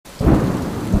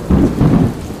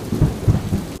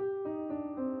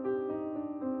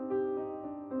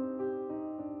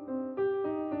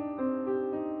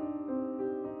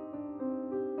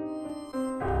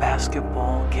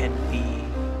Basketball can be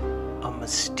a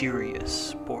mysterious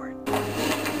sport. The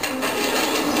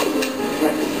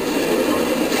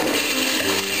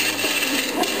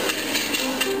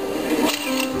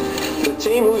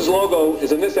team whose logo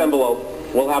is in this envelope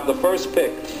will have the first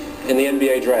pick in the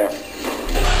NBA draft.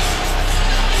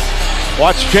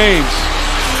 Watch James.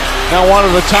 Now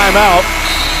wanted a timeout,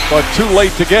 but too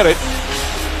late to get it.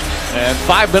 And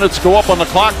 5 minutes go up on the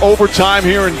clock. Overtime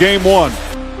here in game one.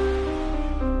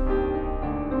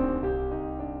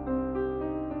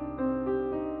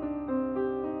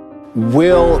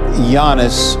 Will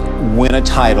Giannis win a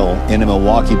title in a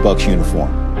Milwaukee Bucks uniform?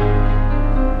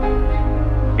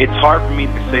 It's hard for me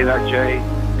to say that, Jay,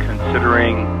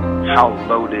 considering how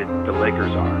loaded the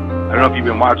Lakers are. I don't know if you've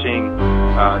been watching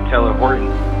Taylor Horton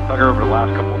Tucker over the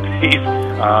last couple of days.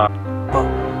 But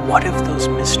what if those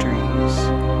mysteries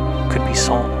could be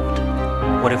solved?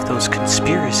 What if those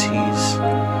conspiracies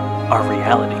are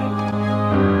reality?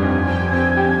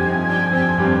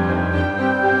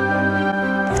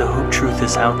 The hoop truth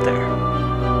is out there.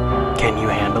 Can you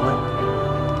handle it?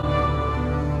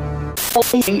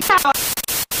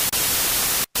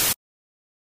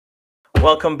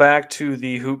 Welcome back to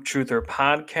the Hoop Truther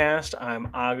podcast. I'm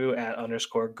Agu at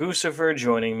 _Gucifer.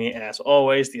 Joining me, as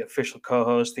always, the official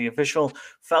co-host, the official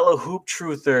fellow Hoop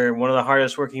Truther, one of the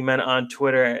hardest working men on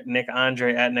Twitter, Nick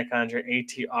Andre at Nick Andre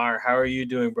ATR. How are you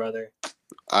doing, brother?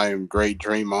 I am great.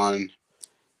 Draymond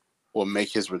will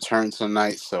make his return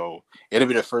tonight, so it'll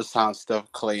be the first time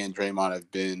Steph, Clay, and Draymond have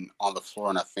been on the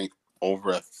floor in, I think,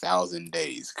 over 1,000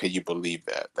 days. Could you believe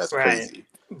that? That's right. Crazy.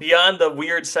 Beyond the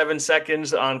weird 7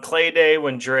 seconds on Clay Day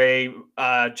when Dray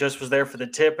just was there for the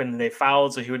tip and they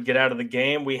fouled so he would get out of the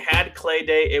game, we had Clay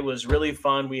Day. It was really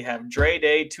fun. We have Dray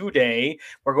Day today.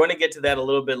 We're going to get to that a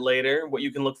little bit later, what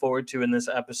you can look forward to in this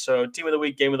episode. Team of the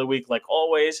week, game of the week, like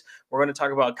always. We're going to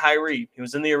talk about Kyrie. He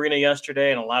was in the arena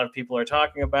yesterday, and a lot of people are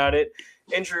talking about it.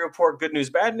 Injury report, good news,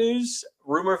 bad news.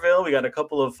 Rumorville, we got a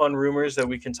couple of fun rumors that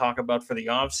we can talk about for the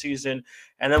offseason.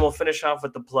 And then we'll finish off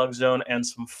with the plug zone and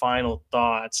some final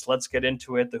thoughts. Let's get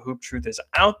into it. The Hoop Truth is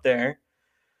out there.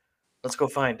 Let's go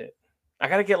find it. I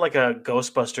got to get like a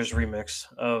Ghostbusters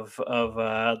remix of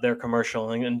their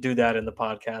commercial and do that in the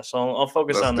podcast. So I'll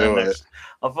focus on that next.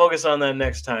 I'll focus on that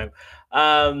next time.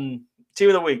 Team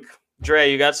of the week. Dre,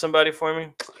 you got somebody for me?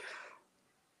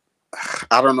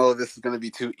 I don't know if this is going to be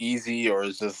too easy or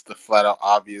it's just the flat out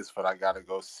obvious, but I got to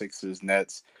go Sixers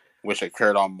Nets, which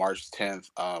occurred on March 10th.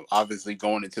 Obviously,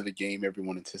 going into the game,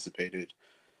 everyone anticipated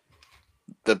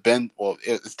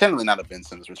it's technically not a Ben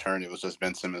Simmons return. It was just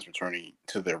Ben Simmons returning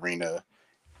to the arena,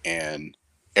 and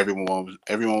everyone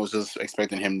was just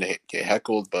expecting him to get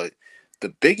heckled. But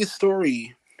the biggest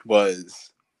story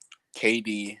was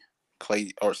KD,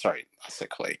 Kyrie.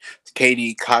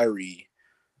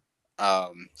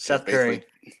 Seth Curry.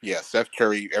 Yeah, Seth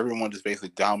Curry. Everyone just basically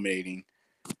dominating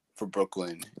for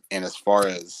Brooklyn. And as far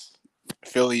as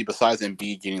Philly, besides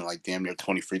Embiid getting like damn near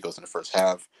 20 free throws in the first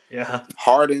half, yeah,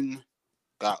 Harden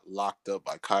got locked up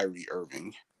by Kyrie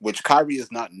Irving, which Kyrie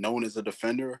is not known as a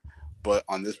defender, but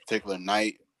on this particular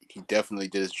night, he definitely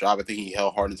did his job. I think he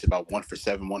held Harden to about 1 for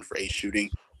 7, 1 for 8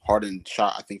 shooting. Harden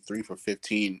shot, I think, 3 for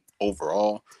 15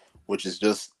 overall, which is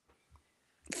just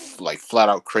like flat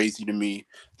out crazy to me.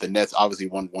 The Nets obviously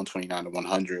won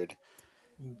 129-100.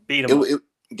 Beat them.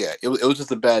 It was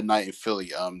just a bad night in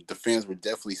Philly. The fans were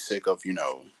definitely sick of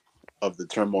of the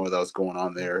turmoil that was going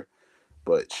on there.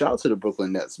 But shout out to the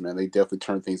Brooklyn Nets, man. They definitely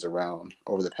turned things around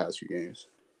over the past few games.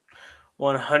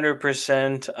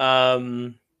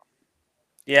 100%.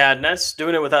 Yeah, Nets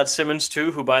doing it without Simmons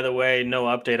too, who, by the way, no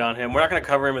update on him. We're not going to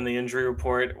cover him in the injury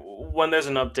report. When there's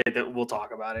an update, that we'll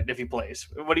talk about it if he plays.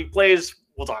 When he plays,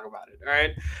 we'll talk about it, all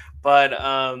right? But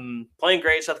playing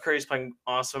great. Seth Curry's playing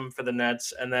awesome for the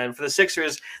Nets. And then for the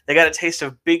Sixers, they got a taste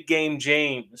of big game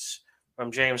James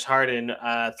from James Harden.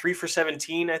 3 for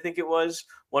 17, I think it was.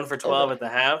 1 for 12 at the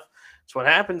half. It's what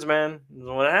happens, man. It's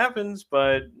what happens.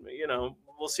 But,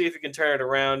 we'll see if you can turn it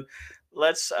around.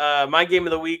 Let's my game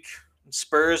of the week,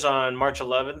 Spurs on March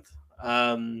 11th.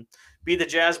 Beat the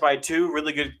Jazz by 2.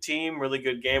 Really good team, really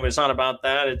good game. But it's not about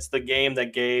that. It's the game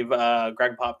that gave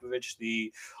Greg Popovich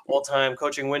the all-time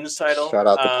coaching wins title. Shout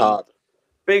out to Pop.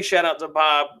 Big shout out to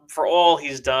Pop for all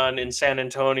he's done in San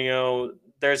Antonio.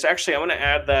 There's actually, I'm going to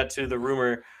add that to the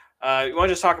rumor. You want to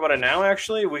just talk about it now,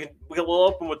 actually? We'll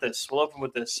open with this.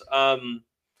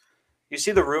 You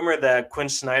see the rumor that Quinn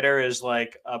Snyder is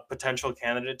like a potential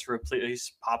candidate to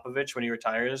replace Popovich when he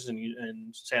retires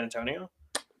in San Antonio?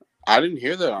 I didn't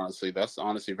hear that, honestly. That's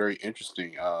honestly very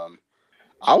interesting.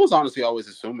 I was honestly always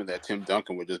assuming that Tim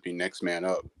Duncan would just be next man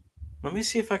up. Let me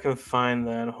see if I can find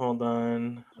that. Hold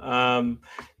on.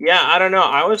 Yeah, I don't know.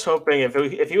 I was hoping if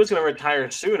he was going to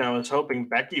retire soon, I was hoping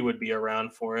Becky would be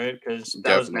around for it because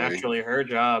that was Definitely. naturally her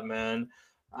job, man.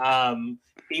 Um,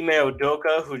 Ime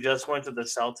Udoka, who just went to the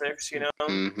Celtics,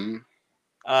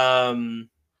 Mm-hmm. um,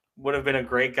 would have been a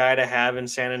great guy to have in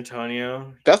San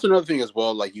Antonio. That's another thing as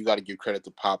well. Like, you got to give credit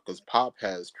to Pop, because Pop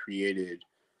has created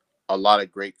a lot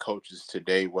of great coaches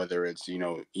today, whether it's,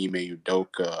 Ime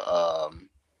Udoka.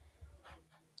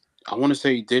 I want to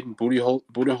say he did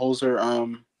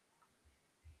Budenholzer.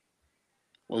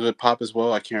 Was it Pop as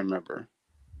well? I can't remember.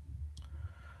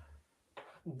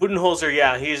 Budenholzer,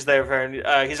 yeah, he's there for.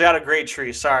 He's got a great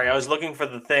tree. Sorry, I was looking for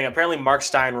the thing. Apparently, Mark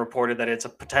Stein reported that it's a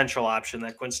potential option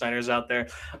that Quinn Snyder's out there.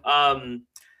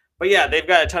 But yeah, they've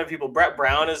got a ton of people. Brett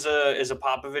Brown is a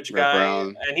Popovich guy,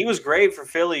 and he was great for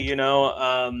Philly.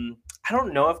 I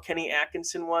don't know if Kenny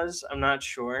Atkinson was. I'm not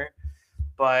sure,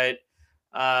 but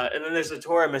and then there's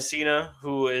Ettore Messina,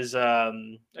 who is a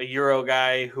Euro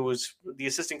guy who was the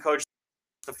assistant coach.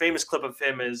 The famous clip of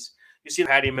him is you see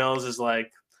Patty Mills is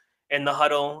like in the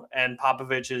huddle, and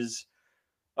Popovich is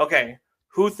okay.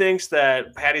 Who thinks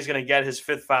that Patty's going to get his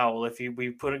fifth foul if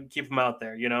keep him out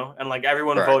there, And like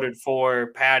everyone voted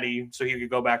for Patty so he could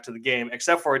go back to the game,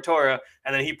 except for Ettore,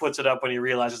 and then he puts it up when he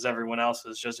realizes everyone else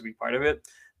is just to be part of it.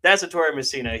 That's Ettore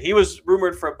Messina. He was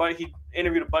rumored he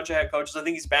interviewed a bunch of head coaches. I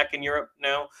think he's back in Europe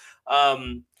now.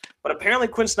 But apparently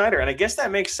Quinn Snyder, and I guess that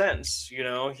makes sense.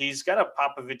 He's got a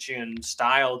Popovichian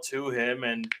style to him,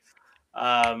 and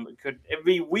it'd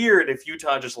be weird if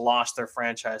Utah just lost their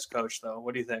franchise coach, though.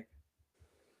 What do you think?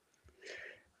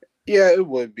 Yeah, it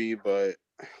would be, but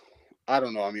I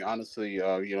don't know. I mean, honestly,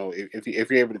 if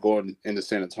you're able to go into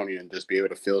San Antonio and just be able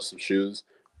to fill some shoes,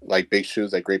 like big shoes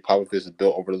that Greg Popovich has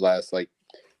built over the last like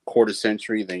quarter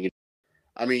century, then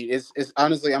I mean, it's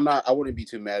honestly, I wouldn't be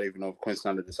too mad if Quinn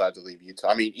Snyder decides to leave Utah.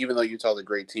 I mean, even though Utah's a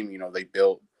great team, they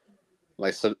built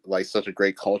such a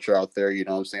great culture out there. You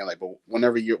know what I'm saying? Like, but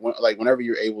whenever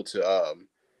you're able to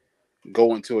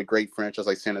go into a great franchise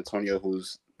like San Antonio,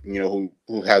 who's who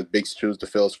has big shoes to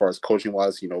fill as far as coaching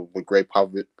wise, what Greg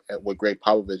Popovich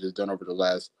has done over the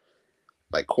last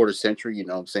like quarter century, you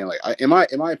know what I'm saying? Like, in my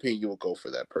opinion, you would go for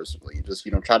that personally. You just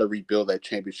try to rebuild that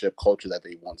championship culture that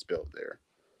they once built there.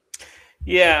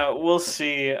 Yeah, we'll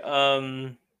see.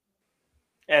 And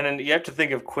then you have to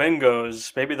think if Quinn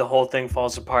goes, maybe the whole thing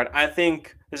falls apart. I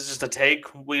think this is just a take.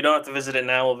 We don't have to visit it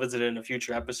now. We'll visit it in a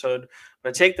future episode. But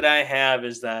a take that I have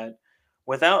is that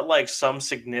without like some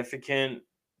significant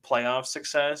playoff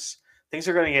success, things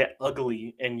are going to get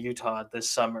ugly in Utah this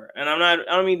summer. And I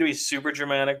don't mean to be super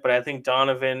dramatic, but I think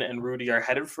Donovan and Rudy are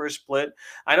headed for a split.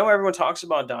 I know everyone talks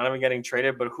about Donovan getting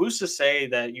traded, but who's to say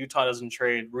that Utah doesn't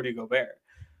trade Rudy Gobert?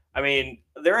 I mean,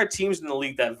 there are teams in the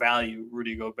league that value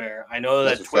Rudy Gobert. I know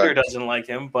that Twitter doesn't like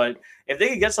him, but if they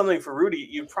could get something for Rudy,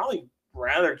 you'd probably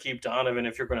rather keep Donovan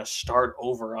if you're going to start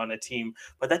over on a team.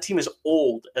 But that team is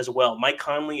old as well. Mike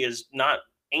Conley is not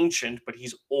ancient, but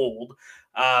he's old.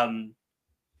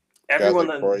 Everyone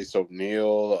like Royce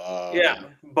O'Neal.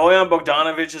 Bojan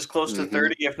Bogdanovic is close to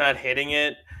 30, if not hitting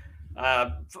it.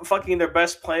 Fucking their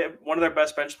best player, one of their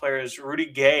best bench players, Rudy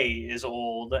Gay, is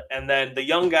old, and then the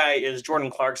young guy is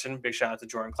Jordan Clarkson. Big shout out to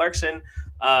Jordan Clarkson.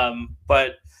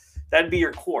 But that'd be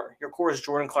your core. Your core is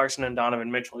Jordan Clarkson and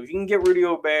Donovan Mitchell. If you can get Rudy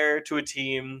Gobert to a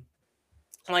team,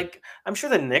 like I'm sure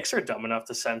the Knicks are dumb enough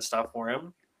to send stuff for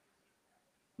him.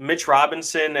 Mitch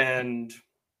Robinson and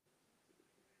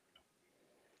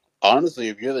honestly,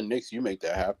 if you're the Knicks, you make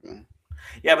that happen.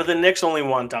 Yeah, but the Knicks only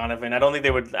want Donovan. I don't think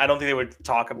they would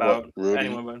talk about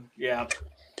anyone. But yeah.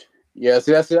 Yeah,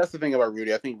 see, that's the thing about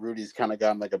Rudy. I think Rudy's kind of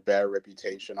gotten like a bad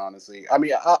reputation, honestly. I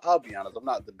mean, I'll be honest. I'm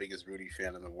not the biggest Rudy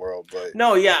fan in the world, but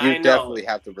no, yeah, I definitely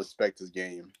have to respect his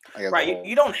game. Right,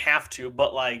 you don't have to,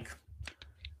 but like,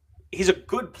 he's a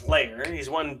good player. He's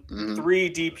won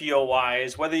 3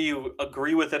 DPOYs. Whether you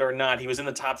agree with it or not, he was in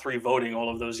the top 3 voting all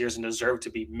of those years and deserved to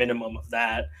be minimum of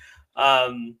that.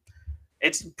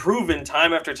 It's proven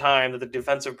time after time that the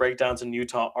defensive breakdowns in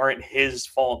Utah aren't his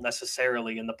fault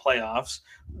necessarily in the playoffs.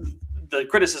 The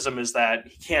criticism is that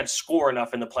he can't score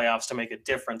enough in the playoffs to make a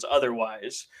difference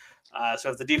otherwise. So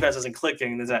if the defense isn't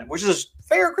clicking, then that, which is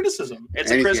fair criticism.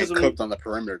 It's a criticism. He gets cooked on the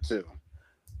perimeter too.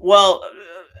 Well,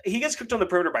 he gets cooked on the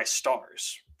perimeter by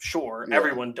stars. Sure,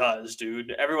 everyone does, dude.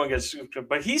 Everyone gets,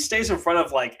 but he stays in front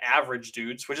of like average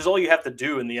dudes, which is all you have to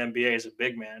do in the NBA as a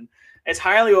big man. It's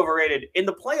highly overrated. In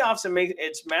the playoffs,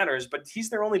 it matters, but he's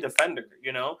their only defender,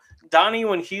 you know? Donnie,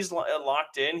 when he's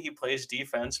locked in, he plays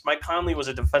defense. Mike Conley was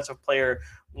a defensive player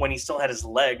when he still had his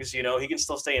legs, you know? He can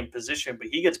still stay in position, but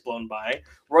he gets blown by.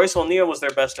 Royce O'Neal was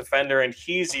their best defender, and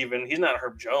he's not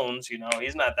Herb Jones, you know?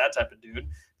 He's not that type of dude.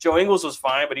 Joe Ingles was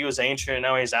fine, but he was ancient, and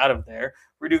now he's out of there.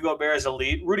 Rudy Gobert is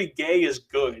elite. Rudy Gay is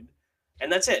good,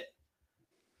 and that's it.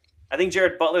 I think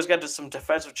Jared Butler's got some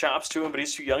defensive chops to him, but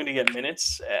he's too young to get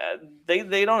minutes.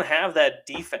 They don't have that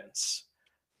defense.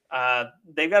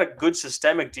 They've got a good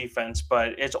systemic defense,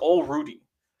 but it's all Rudy.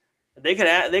 They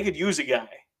could use a guy,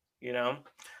 you know.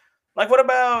 Like, what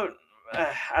about?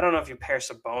 I don't know if you pair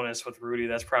Sabonis with Rudy.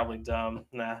 That's probably dumb.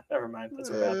 Nah, never mind. That's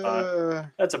a bad thought.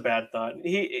 That's a bad thought.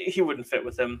 He wouldn't fit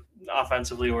with him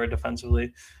offensively or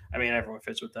defensively. I mean, everyone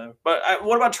fits with them. But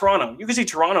what about Toronto? You could see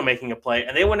Toronto making a play,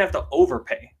 and they wouldn't have to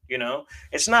overpay. You know,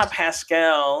 it's not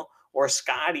Pascal or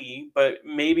Scotty, but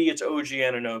maybe it's OG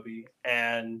Anunoby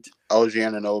and OG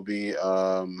Anunoby.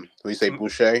 We say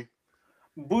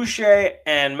Boucher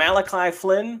and Malachi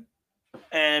Flynn,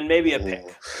 and maybe a pick.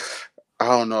 I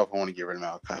don't know if I want to get rid of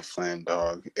Malachi Flynn,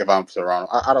 dog. If I'm Toronto,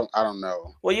 I don't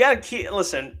know. Well, you got to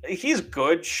listen. He's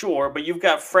good, sure, but you've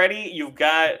got Freddie, you've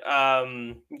got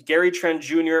Gary Trent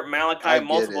Jr., Malachi,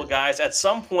 multiple guys. At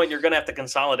some point, you're going to have to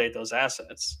consolidate those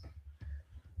assets.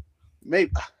 Maybe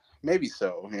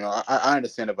so. You know, I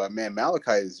understand it, but man,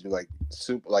 Malachi is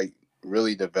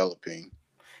really developing.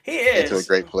 He is into a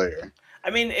great player. I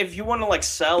mean, if you want to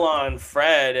sell on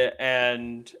Fred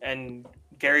and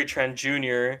Gary Trent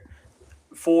Jr.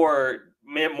 for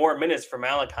more minutes for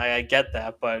Malachi, I get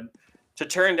that, but to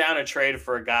turn down a trade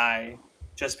for a guy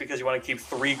just because you want to keep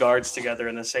three guards together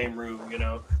in the same room, you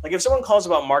know, like if someone calls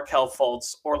about Markelle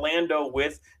Fultz, Orlando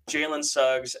with Jalen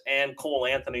Suggs and Cole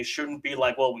Anthony shouldn't be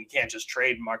like, well, we can't just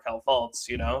trade Markelle Fultz,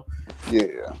 you know?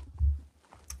 Yeah.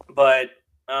 But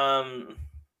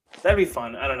that'd be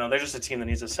fun. I don't know. They're just a team that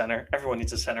needs a center. Everyone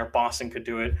needs a center. Boston could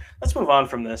do it. Let's move on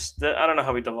from this. I don't know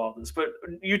how we devolve this, but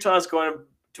Utah's going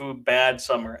to a bad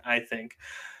summer, I think.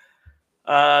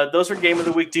 Those were game of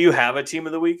the week. Do you have a team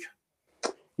of the week?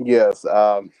 Yes.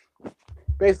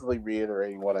 Basically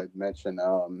reiterating what I mentioned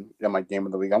in my game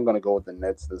of the week, I'm going to go with the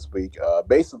Nets this week.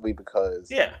 Basically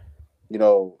because, you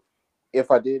know, if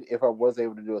I was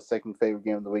able to do a second favorite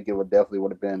game of the week, it would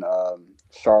have been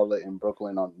Charlotte and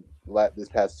Brooklyn on this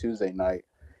past Tuesday night.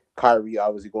 Kyrie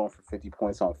obviously going for 50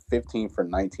 points on 15 for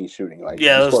 19 shooting.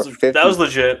 That was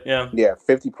legit. Yeah,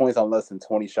 50 points on less than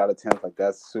 20 shot attempts. Like,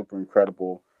 that's super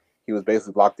incredible. He was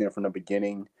basically locked in from the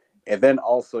beginning. And then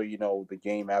also, you know, the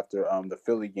game after the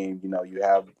Philly game, you know, you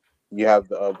have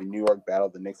the New York battle,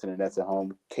 the Knicks and the Nets at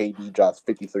home. KD drops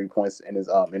 53 points in his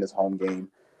home game.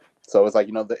 So it's like,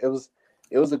 you know,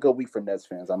 it was a good week for Nets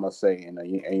fans, I must say, and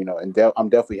you know, I'm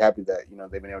definitely happy that, you know,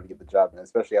 they've been able to get the job done,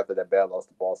 especially after that bad loss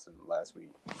to Boston last week.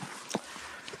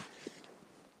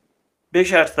 Big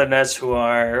shout out to the Nets, who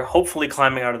are hopefully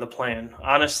climbing out of the play-in.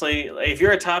 Honestly, if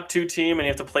you're a top 2 team and you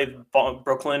have to play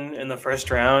Brooklyn in the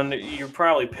first round, you're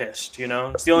probably pissed, you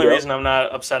know? It's the only reason I'm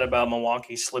not upset about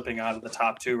Milwaukee slipping out of the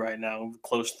top 2 right now,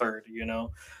 close third, you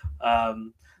know?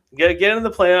 Get into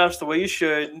the playoffs the way you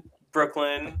should.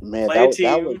 Brooklyn, man,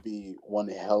 that would be one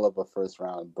hell of a first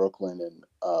round, Brooklyn and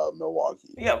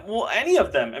Milwaukee. Yeah, well, any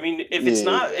of them. I mean, if it's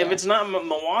not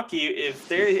Milwaukee, if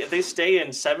they stay in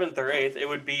 7th or 8th, it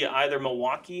would be either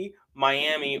Milwaukee,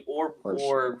 Miami, or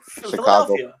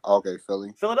Philadelphia. Okay,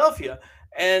 Philadelphia,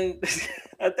 and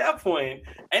at that point,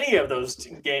 any of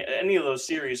those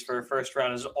series for a first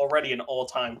round is already an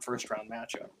all-time first round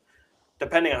matchup.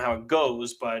 Depending on how it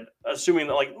goes, but assuming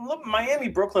that, like, Miami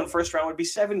Brooklyn first round would be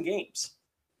 7 games.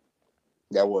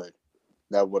 That would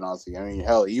honestly. I mean,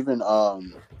 hell, even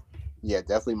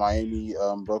definitely Miami,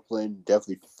 Brooklyn,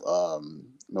 definitely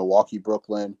Milwaukee,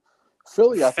 Brooklyn,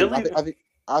 Philly. I think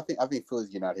Philly's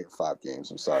getting out here 5 games.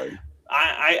 I'm sorry.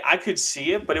 I could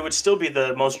see it, but it would still be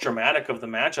the most dramatic of the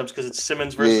matchups because it's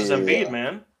Simmons versus Embiid,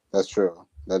 man. That's true.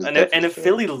 And if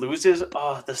Philly loses,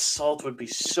 the salt would be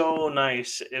so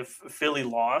nice if Philly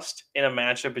lost in a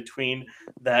matchup between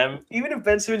them. Even if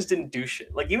Ben Simmons didn't do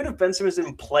shit. Like, even if Ben Simmons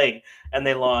didn't play and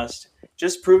they lost,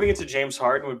 just proving it to James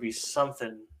Harden would be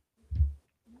something.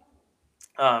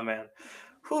 Oh, man.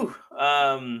 Whew.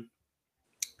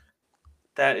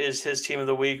 That is his team of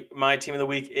the week. My team of the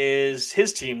week is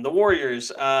his team, the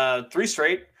Warriors. 3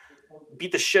 straight.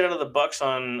 Beat the shit out of the Bucks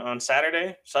on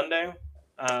Sunday.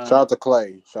 Shout out to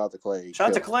Clay. Shout out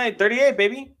to Clay. 38,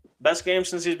 baby. Best game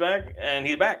since he's back, and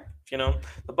he's back. You know,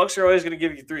 the Bucks are always going to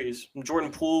give you threes.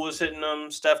 Jordan Poole was hitting them.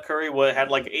 Steph Curry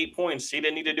had like 8 points. He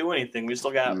didn't need to do anything. We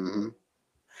still got him.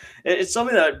 It's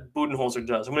something that Budenholzer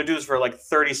does. I'm going to do this for like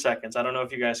 30 seconds. I don't know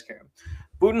if you guys care.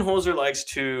 Budenholzer likes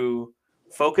to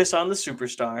focus on the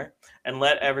superstar and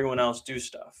let everyone else do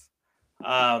stuff.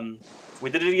 We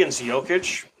did it against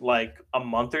Jokic like a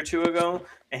month or two ago,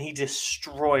 and he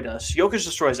destroyed us. Jokic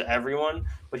destroys everyone,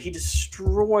 but he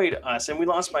destroyed us, and we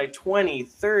lost by 20,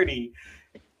 30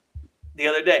 the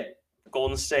other day.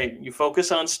 Golden State. You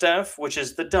focus on Steph, which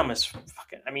is the dumbest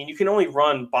fucking. I mean, you can only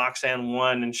run box and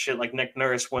one and shit like Nick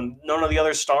Nurse when none of the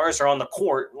other stars are on the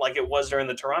court like it was during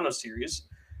the Toronto series.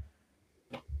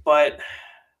 But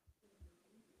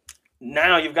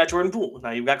now you've got Jordan Poole.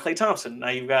 Now you've got Klay Thompson.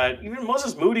 Now you've got even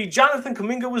Moses Moody. Jonathan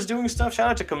Kuminga was doing stuff. Shout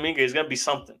out to Kuminga. He's going to be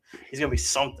something. He's going to be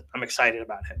something. I'm excited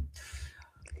about him.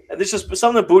 And this is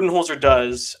something that Budenholzer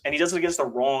does, and he does it against the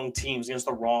wrong teams, against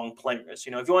the wrong players.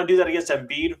 You know, if you want to do that against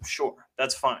Embiid, sure,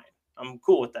 that's fine. I'm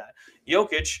cool with that.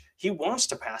 Jokic, he wants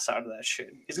to pass out of that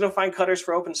shit. He's going to find cutters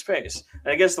for open space.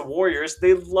 And against the Warriors,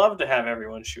 they love to have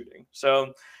everyone shooting.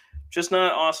 So just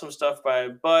not awesome stuff by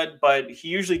Bud, but he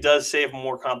usually does save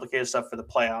more complicated stuff for the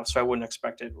playoffs, so I wouldn't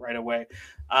expect it right away.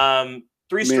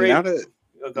 Three straight. Now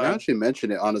that you mention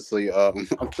it, honestly,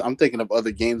 I'm thinking of other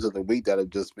games of the week that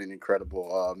have just been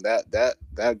incredible.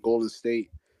 That Golden State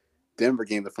Denver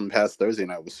game from past Thursday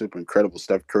night was super incredible.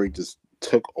 Steph Curry just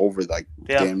took over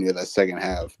damn near that second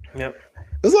half. Yep.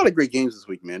 There's a lot of great games this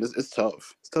week, man. It's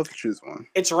tough. It's tough to choose one.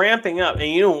 It's ramping up.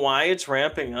 And you know why it's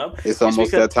ramping up? It's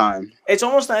almost that time. It's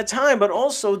almost that time, but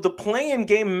also the play-in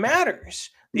game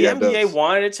matters. The NBA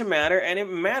wanted it to matter, and it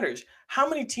matters. How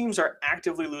many teams are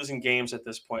actively losing games at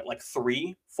this point? Like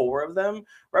 3, 4 of them?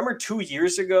 Remember 2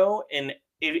 years ago,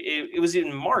 it was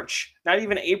in March, not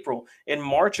even April. In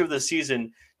March of the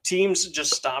season, teams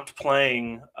just stopped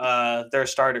playing their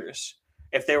starters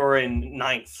if they were in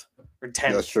 9th or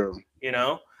 10th. That's true. You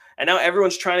know? And now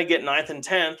everyone's trying to get 9th and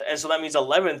 10th, and so that means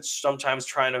 11th sometimes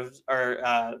trying to –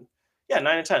 9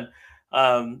 and 10.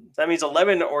 That means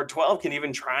 11 or 12 can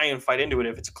even try and fight into it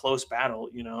if it's a close battle,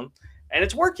 you know? And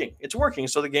it's working. It's working.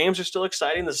 So the games are still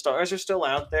exciting. The stars are still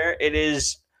out there. It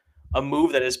is a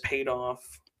move that has paid off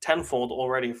tenfold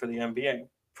already for the NBA.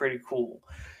 Pretty cool.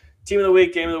 Team of the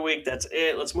week, game of the week, that's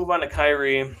it. Let's move on to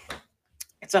Kyrie.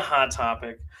 It's a hot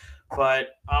topic, but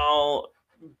I'll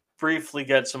briefly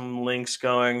get some links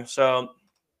going. So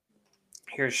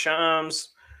here's Shams.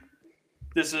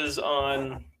 This is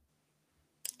on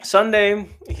Sunday.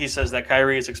 He says that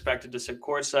Kyrie is expected to sit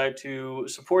courtside to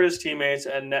support his teammates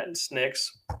at Nets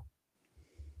Knicks.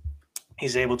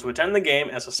 He's able to attend the game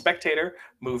as a spectator,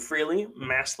 move freely,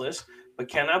 maskless, but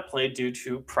cannot play due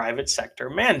to private sector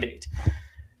mandate.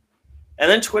 And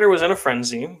then Twitter was in a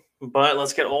frenzy, but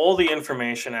let's get all the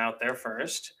information out there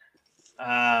first.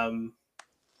 Then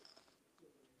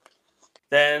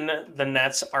the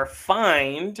Nets are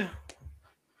fined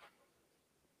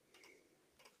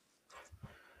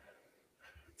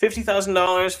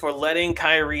 $50,000 for letting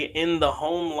Kyrie in the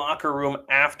home locker room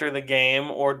after the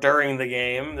game or during the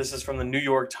game. This is from the New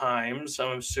York Times.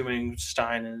 I'm assuming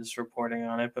Stein is reporting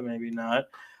on it, but maybe not.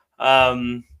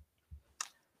 And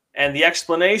the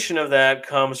explanation of that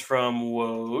comes from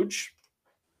Woj,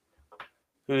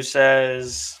 who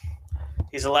says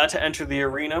he's allowed to enter the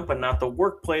arena, but not the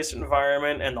workplace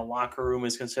environment, and the locker room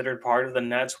is considered part of the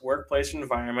Nets' workplace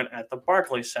environment at the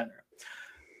Barclays Center.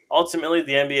 Ultimately,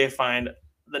 the NBA fined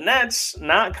the Nets,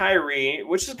 not Kyrie,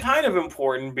 which is kind of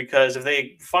important because if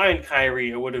they fined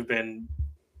Kyrie, it would have been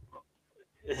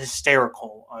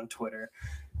hysterical on Twitter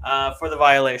for the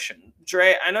violation.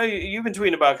 Dray, I know you've been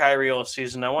tweeting about Kyrie all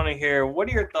season. I want to hear, what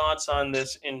are your thoughts on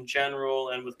this in general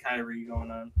and with Kyrie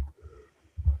going on?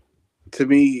 To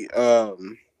me,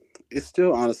 it's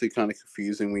still honestly kind of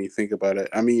confusing when you think about it.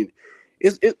 I mean,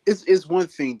 it's one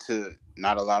thing to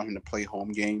not allow him to play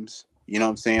home games. You know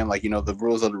what I'm saying? Like, you know, the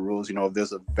rules are the rules. You know, if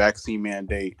there's a vaccine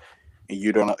mandate and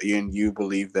you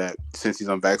believe that since he's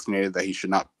unvaccinated that he should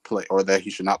not play, or that he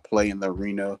should not play in the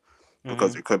arena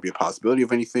because there could be a possibility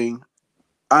of anything,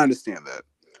 I understand that.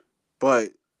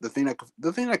 But the thing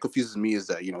that confuses me is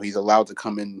that, you know, he's allowed to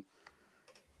come in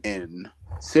and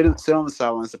sit on the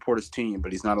sideline and support his team,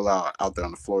 but he's not allowed out there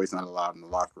on the floor. He's not allowed in the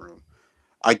locker room.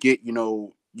 I get, you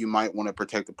know, you might want to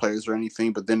protect the players or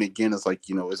anything, but then again, it's like,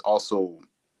 you know, it's also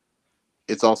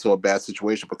a bad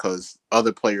situation because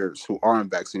other players who are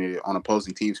unvaccinated on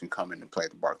opposing teams can come in and play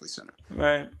at the Barclays Center.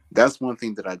 Right. That's one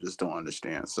thing that I just don't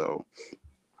understand. So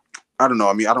I don't know.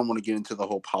 I mean, I don't want to get into the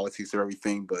whole politics of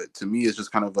everything, but to me, it's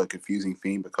just kind of a confusing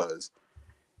thing because,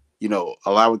 you know,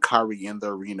 allowing Kyrie in the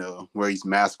arena where he's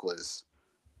maskless,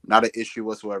 not an issue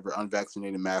whatsoever.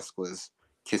 Unvaccinated, maskless,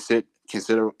 can sit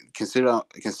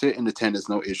in attendance,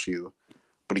 no issue,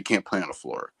 but he can't play on the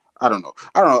floor. I don't know.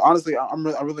 Honestly, I'm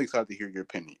really excited to hear your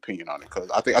opinion on it because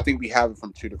I think we have it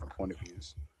from two different point of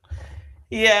views.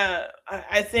 Yeah,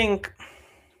 I think,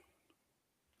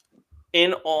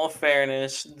 in all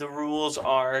fairness, the rules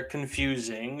are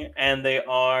confusing and they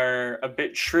are a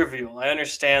bit trivial. I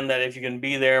understand that if you can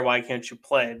be there, why can't you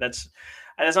play? That's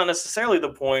not necessarily the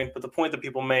point, but the point that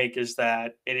people make is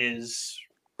that it is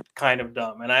kind of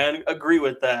dumb, and I agree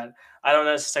with that. I don't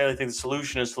necessarily think the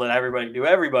solution is to let everybody do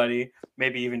everybody,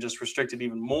 maybe even just restrict it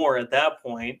even more at that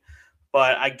point.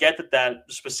 But I get that that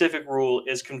specific rule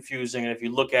is confusing, and if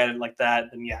you look at it like that,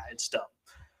 then yeah, it's dumb.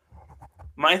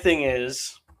 My thing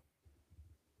is,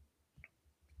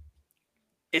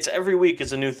 it's every week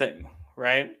is a new thing,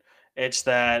 right? It's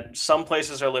that some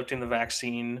places are lifting the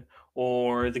vaccine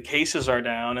or the cases are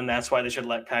down and that's why they should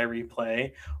let Kyrie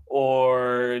play.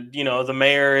 Or, the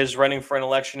mayor is running for an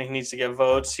election, he needs to get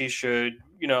votes, he should,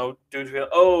 he's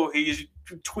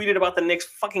tweeted about the Knicks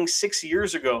fucking 6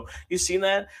 years ago. You seen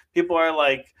that? People are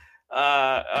like,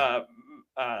 uh,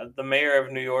 uh, the mayor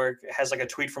of New York has like a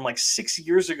tweet from like 6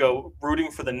 years ago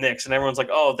rooting for the Knicks, and everyone's like,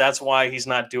 "Oh, that's why he's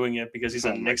not doing it because he's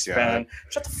a Knicks fan."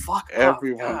 Shut the fuck up!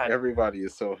 God. Everybody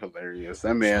is so hilarious.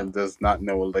 That man does not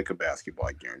know a lick of basketball.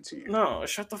 I guarantee you. No,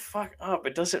 shut the fuck up.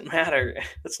 It doesn't matter.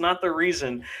 That's not the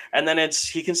reason. And then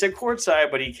he can sit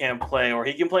courtside, but he can't play, or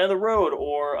he can play on the road,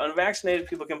 or unvaccinated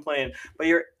people can play. But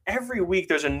every week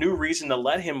there's a new reason to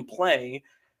let him play,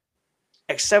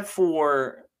 except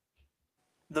for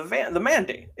the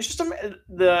mandate. It's just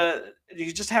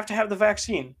you just have to have the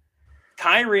vaccine.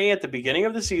 Kyrie at the beginning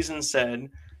of the season said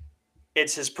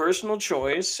it's his personal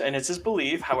choice and it's his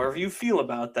belief, however you feel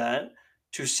about that,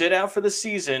 to sit out for the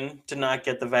season to not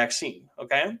get the vaccine.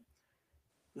 Okay,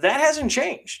 that hasn't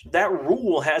changed. That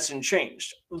rule hasn't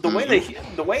changed.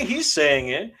 The way he's saying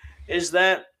it is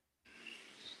that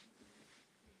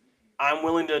I'm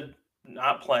willing to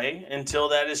not play until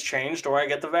that is changed or I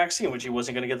get the vaccine, which he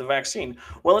wasn't going to get the vaccine.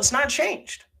 Well, it's not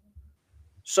changed.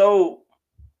 So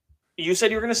you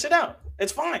said you were going to sit out.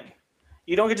 It's fine.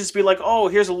 You don't get to just be like, oh,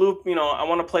 here's a loop. I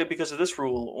want to play because of this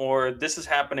rule, or this is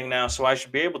happening now, so I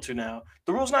should be able to now.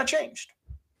 The rule's not changed.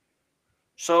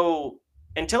 So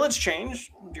until it's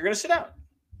changed, you're going to sit out.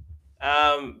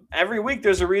 Every week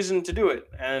there's a reason to do it,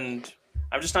 and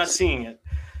I'm just not seeing it.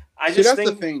 That's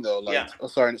the thing, though. Like, yeah.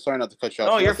 Sorry not to cut you off.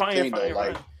 No, you're fine. You're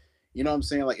fine. You know what I'm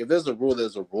saying? Like, if there's a rule,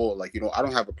 there's a rule. Like, I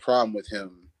don't have a problem with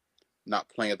him not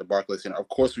playing at the Barclays Center. Of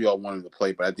course, we all want him to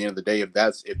play, but at the end of the day, if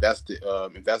that's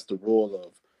the rule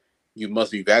of you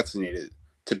must be vaccinated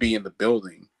to be in the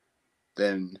building,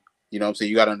 then you know what I'm saying,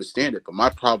 you got to understand it. But my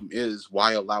problem is,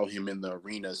 why allow him in the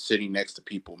arena sitting next to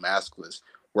people maskless,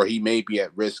 where he may be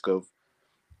at risk of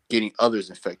getting others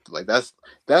infected? Like that's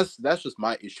just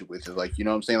my issue with it. Like, you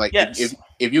know what I'm saying? Like, yes.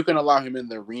 if you can allow him in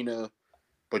the arena,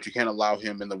 but you can't allow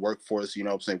him in the workforce, you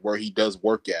know what I'm saying, where he does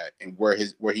work at and where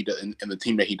he does in the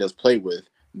team that he does play with,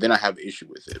 then I have an issue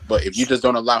with it. But if you just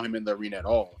don't allow him in the arena at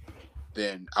all,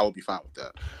 then I will be fine with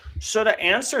that. So to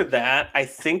answer that, I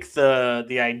think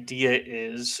the idea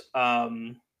is,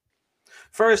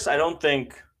 first, I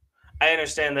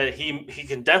understand that he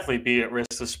can definitely be at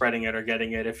risk of spreading it or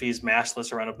getting it if he's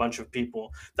maskless around a bunch of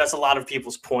people. That's a lot of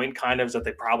people's point, kind of, is that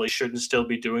they probably shouldn't still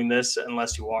be doing this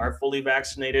unless you are fully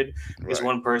vaccinated, because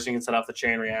one person can set off the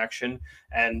chain reaction,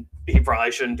 and he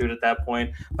probably shouldn't do it at that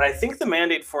point. But I think the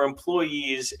mandate for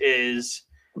employees is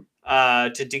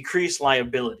to decrease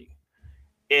liability.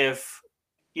 If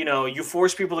you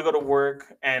force people to go to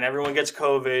work and everyone gets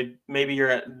COVID, maybe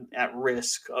you're at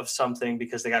risk of something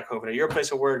because they got COVID at your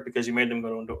place of work because you made them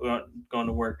go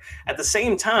into work. At the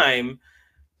same time,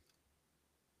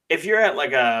 if you're at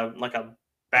like a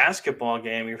basketball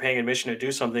game, you're paying admission to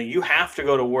do something, you have to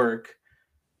go to work.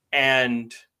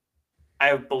 And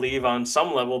I believe on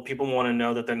some level, people want to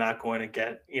know that they're not going to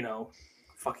get,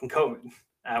 fucking COVID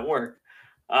at work.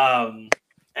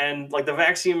 And like the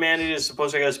vaccine mandate is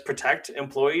supposed to, I guess, protect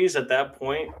employees at that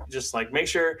point. Just like make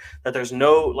sure that there's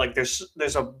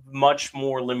a much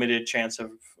more limited chance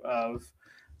of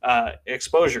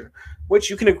exposure, which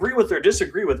you can agree with or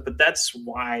disagree with, but that's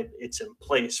why it's in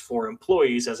place for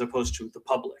employees as opposed to the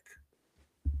public.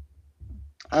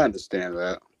 I understand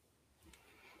that.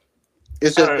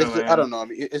 It's just I don't know. I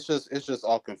mean, it's just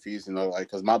all confusing though. Like,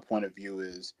 because my point of view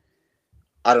is,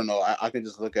 I don't know. I can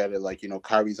just look at it like,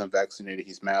 Kyrie's unvaccinated.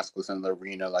 He's maskless in the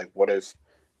arena. Like, what if,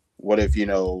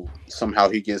 somehow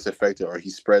he gets infected or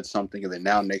he spreads something, and then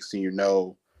now next thing you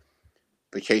know,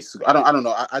 the cases. I don't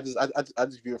know. I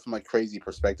just view it from like crazy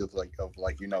perspective,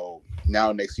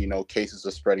 now next thing you know, cases are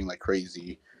spreading like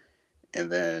crazy,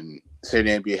 and then say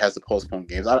the NBA has to postpone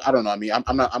games. I don't know. I mean,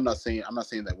 I'm not saying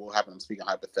that will happen. I'm speaking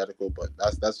hypothetical, but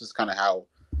that's just kind of how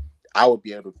I would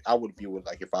view it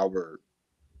like if I were,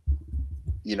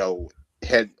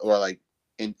 head or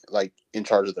in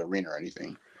charge of the arena or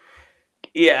anything.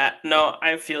 Yeah, no,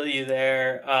 I feel you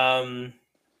there.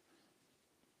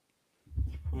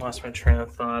 Lost my train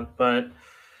of thought, but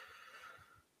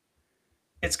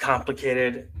it's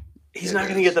complicated. He's not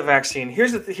going to get the vaccine.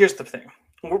 Here's the thing.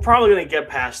 We're probably going to get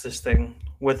past this thing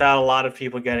without a lot of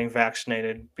people getting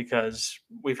vaccinated because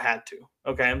we've had to,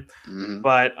 okay? Mm-hmm.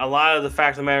 But a lot of the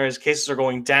fact of the matter is cases are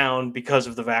going down because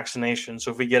of the vaccination. So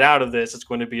if we get out of this, it's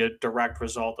going to be a direct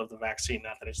result of the vaccine.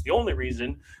 Not that it's the only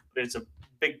reason, but it's a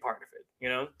big part of it,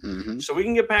 Mm-hmm. So we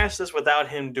can get past this without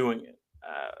him doing it.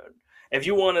 If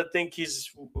you want to think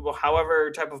he's however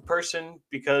type of person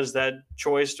because that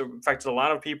choice affected a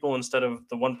lot of people instead of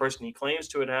the one person he claims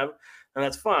to have, then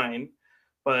that's fine.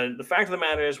 But the fact of the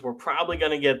matter is we're probably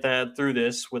going to get that through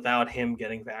this without him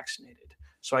getting vaccinated.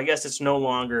 So I guess it's no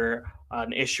longer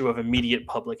an issue of immediate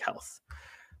public health.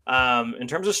 In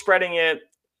terms of spreading it,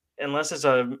 unless it's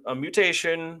a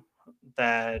mutation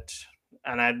that,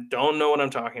 and I don't know what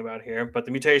I'm talking about here, but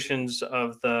the mutations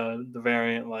of the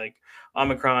variant like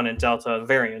Omicron and Delta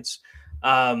variants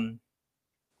have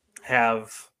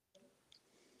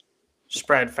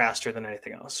spread faster than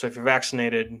anything else. So if you're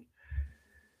vaccinated,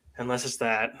 unless it's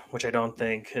that, which I don't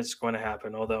think is going to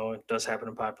happen, although it does happen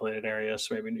in populated areas,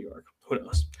 so maybe New York, who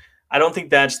knows? I don't think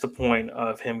that's the point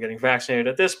of him getting vaccinated.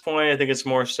 At this point, I think it's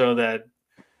more so that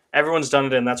everyone's done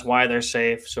it and that's why they're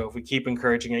safe. So if we keep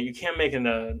encouraging it, you can't make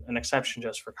an exception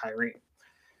just for Kyrie.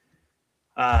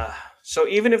 So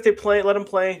even if they let him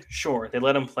play, sure, they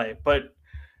let him play. But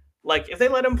if they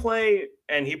let him play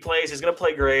and he plays, he's going to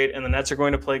play great and the Nets are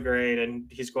going to play great and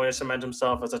he's going to cement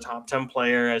himself as a top 10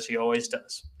 player as he always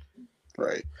does.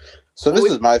 Right. So this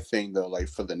is my thing, though,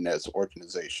 for the Nets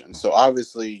organization. So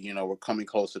obviously, we're coming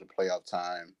close to the playoff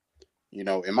time.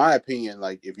 In my opinion,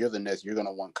 if you're the Nets, you're going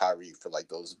to want Kyrie for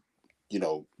those,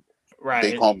 right,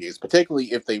 big home games,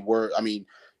 particularly if they were,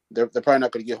 they're probably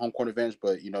not going to get home court advantage,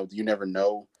 but, you never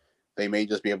know. They may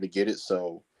just be able to get it.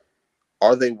 So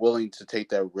are they willing to take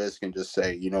that risk and just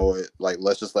say,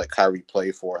 let's just let Kyrie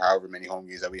play for however many home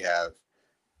games that we have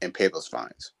and pay those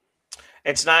fines?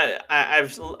 It's not.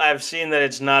 I've seen that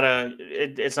it's not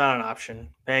it's not an option.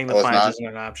 Paying the fines isn't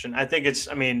an option. I think it's.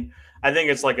 I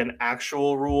think it's like an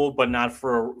actual rule, but not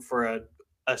for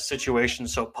a situation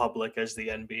so public as the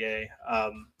NBA.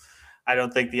 I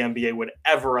don't think the NBA would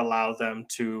ever allow them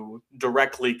to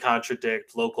directly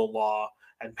contradict local law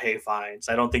and pay fines.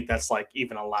 I don't think that's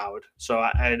even allowed. So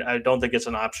I don't think it's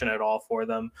an option at all for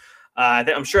them.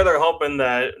 I'm sure they're hoping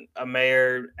that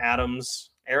Mayor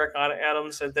Eric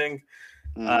Adams, I think.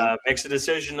 Makes a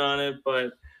decision on it,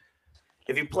 but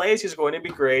if he plays, he's going to be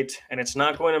great, and it's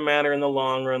not going to matter in the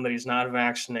long run that he's not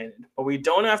vaccinated. But we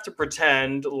don't have to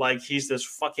pretend like he's this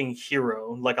fucking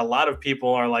hero. Like a lot of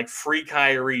people are free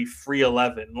Kyrie, free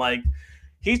 11.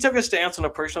 He took a stance on a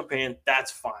personal opinion.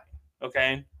 That's fine.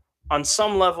 Okay. On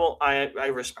some level, I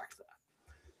respect that.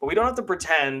 But we don't have to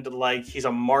pretend like he's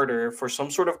a martyr for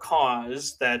some sort of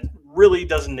cause that really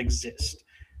doesn't exist.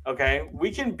 Okay,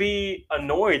 we can be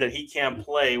annoyed that he can't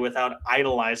play without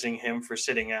idolizing him for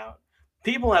sitting out.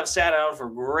 People have sat out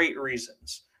for great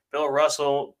reasons. Bill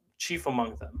Russell, chief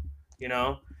among them.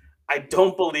 I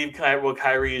don't believe what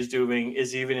Kyrie is doing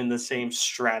is even in the same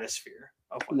stratosphere.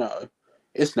 No,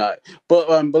 it's not. But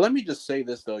let me just say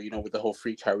this though. With the whole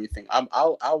free Kyrie thing,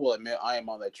 I will admit I am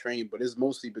on that train, but it's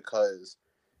mostly because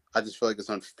I just feel like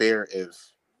it's unfair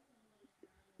if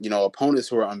opponents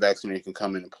who are unvaccinated can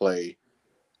come in and play,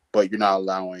 but you're not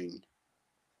allowing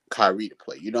Kyrie to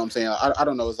play. You know what I'm saying? I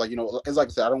don't know. It's it's like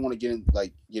I said, I don't want to get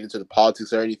into the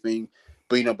politics or anything,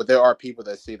 but there are people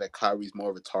that say that Kyrie's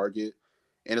more of a target.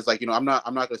 And it's I'm not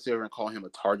going to sit here and call him a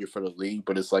target for the league,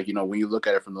 but it's when you look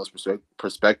at it from those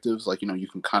perspectives, you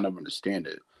can kind of understand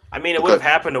it. It would have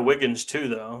happened to Wiggins too,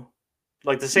 though.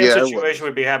 The same situation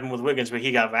would be happening with Wiggins, but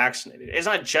he got vaccinated. It's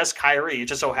not just Kyrie. It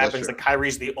just so happens that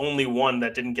Kyrie's the only one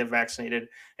that didn't get vaccinated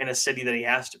in a city that he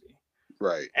has to be.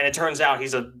 Right. And it turns out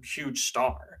he's a huge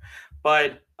star.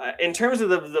 But in terms of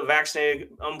the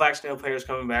unvaccinated players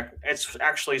coming back, it's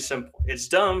actually simple. It's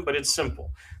dumb, but it's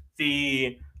simple.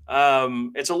 It's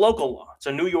a local law. It's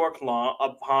a New York law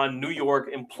upon New York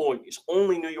employees.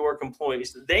 Only New York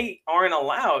employees. They aren't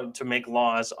allowed to make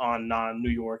laws on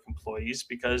non-New York employees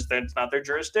because that's not their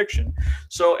jurisdiction.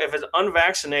 So if an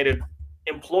unvaccinated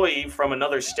employee from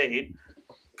another state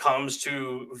comes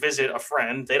to visit a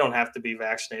friend, they don't have to be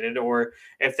vaccinated. Or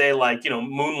if they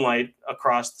moonlight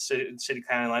across the city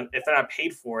kind of line, if they're not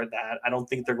paid for that, I don't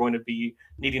think they're going to be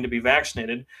needing to be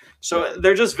vaccinated. So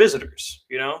they're just visitors.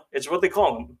 It's what they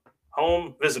call them,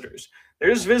 home visitors.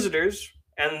 They're just visitors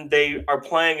and they are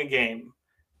playing a game.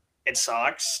 It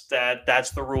sucks that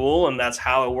that's the rule and that's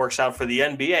how it works out for the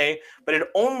NBA, but it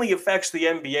only affects the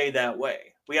NBA that way.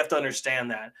 We have to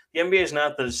understand that. The NBA is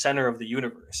not the center of the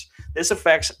universe. This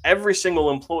affects every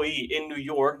single employee in New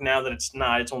York. Now that it's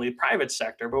not, it's only the private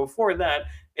sector. But before that,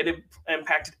 it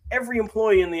impacted every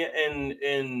employee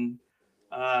in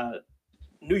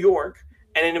New York,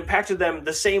 and it impacted them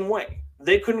the same way.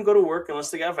 They couldn't go to work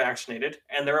unless they got vaccinated,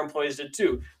 and their employees did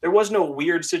too. There was no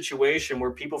weird situation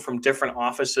where people from different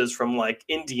offices from like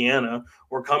Indiana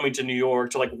were coming to New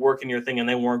York to like work in your thing and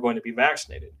they weren't going to be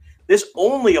vaccinated. This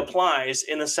only applies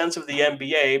in the sense of the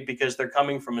NBA because they're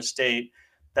coming from a state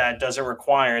that doesn't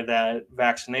require that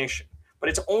vaccination. But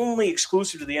it's only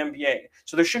exclusive to the NBA.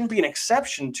 So there shouldn't be an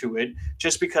exception to it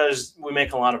just because we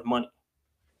make a lot of money.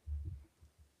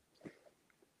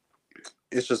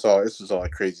 It's just all a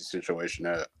crazy situation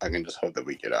that I can just hope that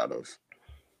we get out of.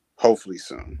 Hopefully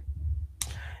soon.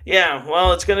 Yeah,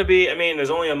 well, it's going to be, I mean, there's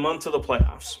only a month to the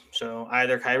playoffs. So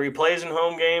either Kyrie plays in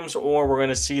home games or we're going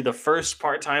to see the first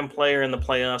part-time player in the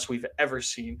playoffs we've ever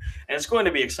seen. And it's going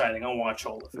to be exciting. I'll watch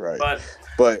all of it. Right.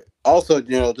 But also,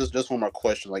 just one more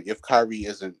question. Like, if Kyrie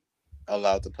isn't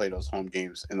allowed to play those home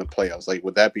games in the playoffs, like,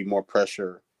 would that be more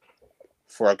pressure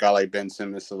for a guy like Ben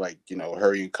Simmons to, like,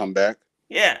 hurry and come back?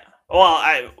 Yeah. Well,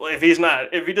 if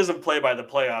he doesn't play by the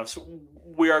playoffs,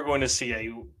 we are going to see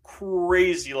a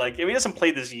crazy, like, if he doesn't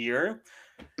play this year,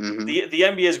 the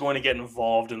NBA is going to get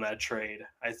involved in that trade,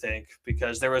 I think,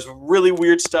 because there was really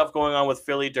weird stuff going on with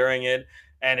Philly during it.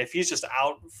 And if he's just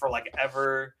out for like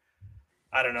ever,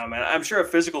 I don't know, man. I'm sure a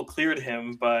physical cleared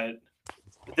him, but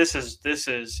this is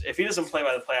if he doesn't play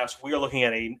by the playoffs, we are looking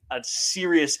at a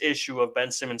serious issue of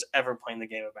Ben Simmons ever playing the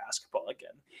game of basketball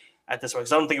again. At this point,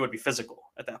 because I don't think it would be physical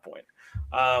at that point.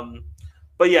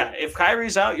 But yeah, if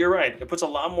Kyrie's out, you're right. It puts a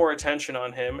lot more attention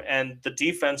on him, and the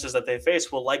defenses that they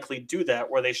face will likely do that,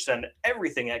 where they send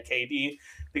everything at KD.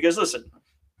 Because listen,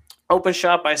 open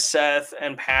shot by Seth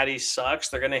and Patty sucks.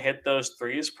 They're going to hit those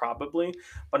threes probably,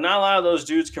 but not a lot of those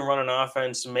dudes can run an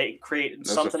offense and create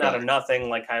something out of nothing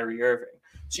like Kyrie Irving.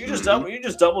 So you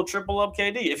just double, triple up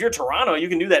KD. If you're Toronto, you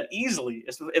can do that easily.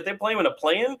 If they play him in a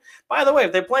play-in, by the way,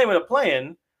 if they play him in a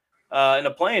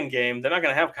play-in game, they're not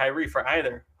going to have Kyrie for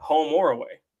either home or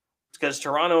away, because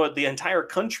Toronto, the entire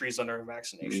country is under a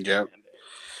vaccination. Yep.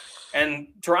 And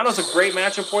Toronto's a great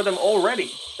matchup for them already.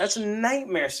 That's a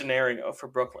nightmare scenario for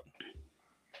Brooklyn.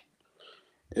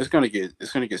 It's gonna get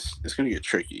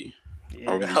tricky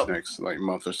over these next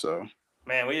month or so.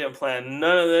 Man, we didn't plan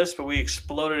none of this, but we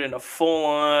exploded into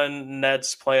full-on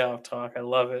Nets playoff talk. I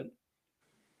love it.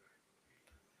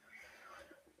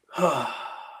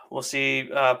 We'll see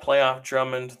playoff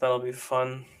Drummond. That'll be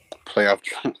fun. Playoff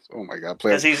Drummond. Oh my God.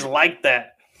 Because he's like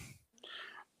that.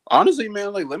 Honestly,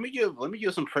 man, like let me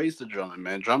give some praise to Drummond,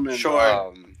 man. Drummond,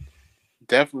 sure.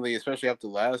 Definitely, especially after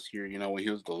last year, when he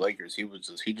was the Lakers, he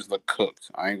just looked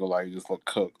cooked. I ain't gonna lie, he just looked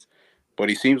cooked. But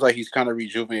he seems like he's kind of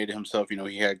rejuvenated himself.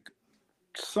 He had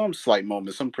some slight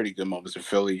moments, some pretty good moments in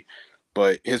Philly,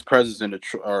 but his presence in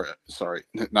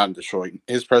not in Detroit.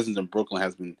 His presence in Brooklyn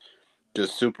has been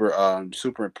just super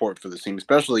important for the team,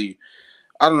 especially,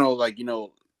 I don't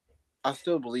know, I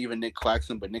still believe in Nick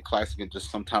Claxton, but Nick Claxton can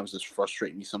just sometimes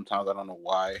frustrate me sometimes. I don't know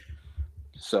why.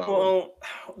 So, well,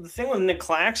 the thing with Nick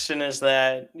Claxton is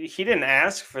that he didn't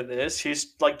ask for this.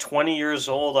 He's like 20 years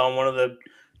old on one of the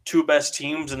two best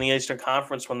teams in the Eastern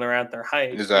Conference when they're at their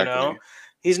height. Exactly.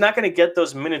 He's not going to get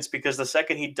those minutes because the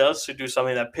second he does to do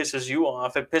something that pisses you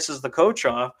off, it pisses the coach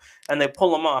off, and they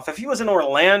pull him off. If he was in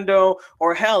Orlando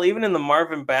or hell, even in the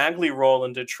Marvin Bagley role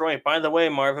in Detroit. By the way,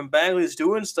 Marvin Bagley's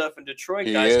doing stuff in Detroit,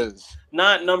 guys. He is.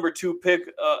 Not number 2 pick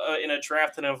in a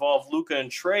draft that involved Luka and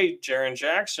Trey. Jaren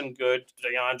Jackson, good.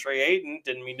 DeAndre Ayton,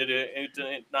 didn't mean to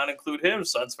not include him,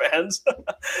 Suns fans.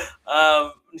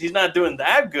 He's not doing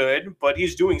that good, but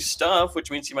he's doing stuff,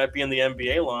 which means he might be in the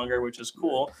NBA longer, which is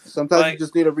cool. Sometimes you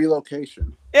just need a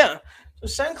relocation. Yeah. So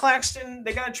send Claxton.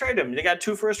 They got to trade him. They got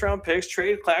 2 first-round picks.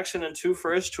 Trade Claxton and 2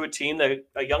 firsts to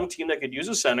a young team that could use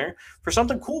a center for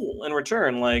something cool in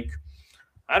return. Like,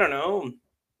 I don't know.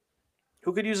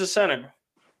 Who could use a center?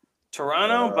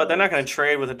 Toronto, but they're not going to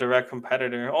trade with a direct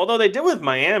competitor. Although they did with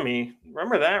Miami.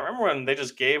 Remember that? Remember when they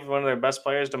just gave one of their best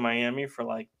players to Miami for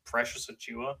like Precious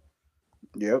Achiuwa?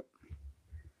 Yep.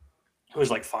 Who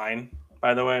was like fine,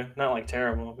 by the way. Not like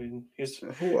terrible. He's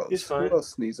fine. Who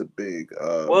else needs a big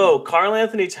Whoa, Karl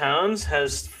Anthony Towns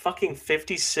has fucking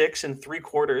 56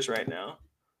 3/4 right now.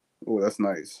 Oh, that's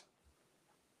nice.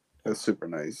 That's super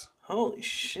nice. Holy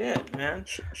shit, man.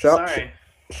 Shout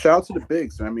out to the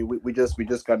bigs. I mean, we just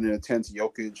got an intense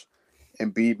Jokic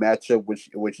Embiid matchup, which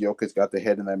Jokic got the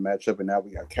head in that matchup, and now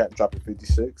we got Cat dropping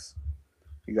 56.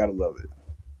 You gotta love it.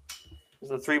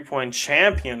 He's a 3-point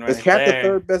champion right Is Cat there. the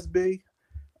third best big?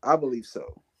 I believe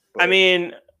so. But... I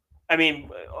mean,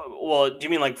 well, do you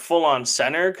mean like full on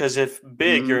center? Because if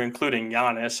big, you're including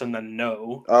Giannis, and then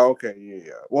no. Oh, okay,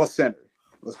 yeah. Well, center.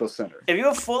 Let's go center. If you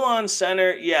have full on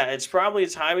center, yeah, it's probably a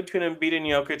tie between Embiid and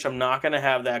Jokic. I'm not going to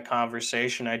have that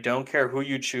conversation. I don't care who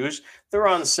you choose. They're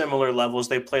on similar levels.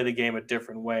 They play the game a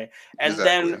different way. And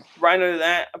then right under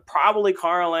that, probably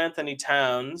Karl Anthony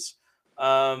Towns.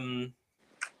 Would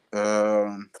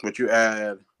you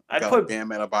add? I'd put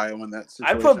Bam Adebayo in that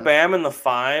situation. I'd put Bam in the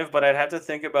 5, but I'd have to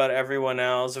think about everyone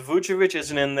else. Vucevic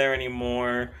isn't in there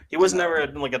anymore. He was never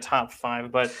like a top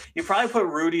 5, but you probably put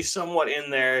Rudy somewhat in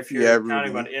there if you're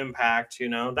counting about impact. You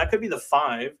know, that could be the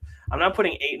 5. I'm not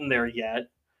putting Ayton there yet.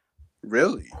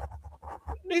 Really?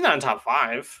 He's not in top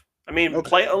 5. I mean,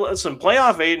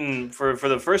 playoff Ayton for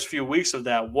the first few weeks of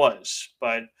that was,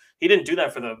 but he didn't do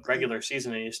that for the regular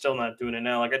season, and he's still not doing it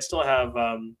now. Like I'd still have.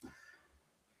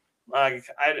 I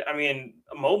mean,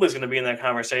 Mobley's going to be in that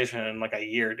conversation in like a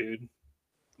year, dude.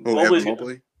 Mobley?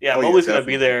 Mobley's going to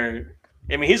be there.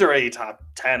 I mean, he's already top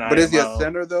 10. But is he a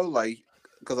center though? Like,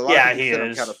 because a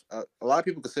lot of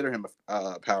people consider him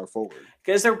a power forward.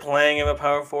 Because they're playing him a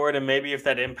power forward, and maybe if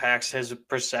that impacts his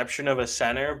perception of a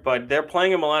center, but they're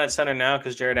playing him a lot at center now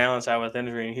because Jared Allen's out with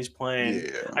injury, and he's playing.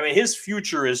 Yeah. I mean, his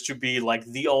future is to be like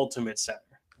the ultimate center,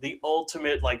 the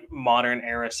ultimate like modern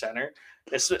era center.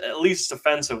 It's at least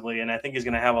defensively, and I think he's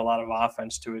going to have a lot of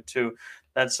offense to it too.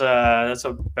 That's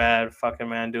a bad fucking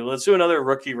man, dude. Let's do another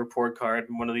rookie report card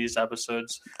in one of these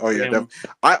episodes. Oh yeah, definitely.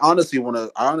 I honestly want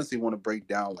to break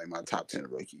down like my top 10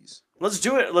 rookies. Let's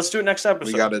do it. Let's do it next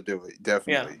episode. We got to do it,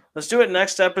 definitely. Yeah, let's do it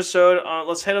next episode.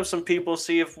 Let's hit up some people,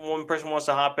 see if one person wants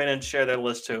to hop in and share their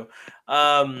list too.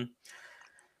 What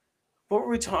were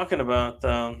we talking about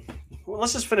though? Well,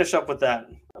 let's just finish up with that.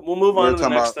 We'll move on to the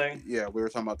next thing. Yeah, we were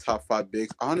talking about top 5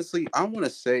 bigs. Honestly, I want to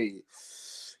say,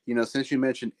 since you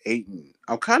mentioned Ayton,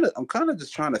 I'm kind of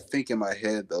just trying to think in my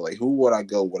head though, like who would I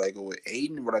go? Would I go with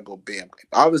Ayton? Would I go Bam?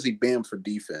 Obviously Bam for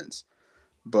defense,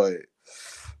 but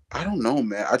I don't know,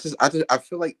 man. I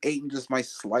feel like Ayton just might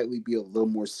slightly be a little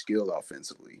more skilled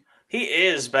offensively. He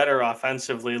is better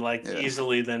offensively,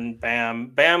 easily than Bam.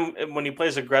 Bam, when he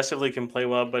plays aggressively, can play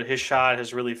well, but his shot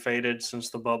has really faded since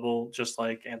the bubble, just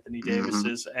like Anthony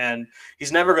Davis's. And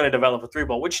he's never going to develop a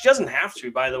 3-ball, which he doesn't have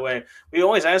to, by the way. We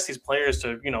always ask these players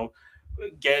to,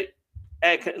 get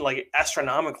like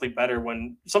astronomically better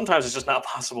when sometimes it's just not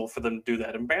possible for them to do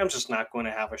that. And Bam's just not going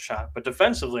to have a shot. But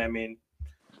defensively, I mean,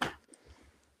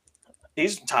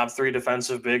 he's top 3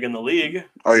 defensive big in the league.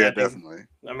 Oh yeah, definitely.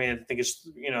 I mean, I think it's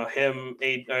him,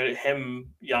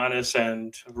 Giannis,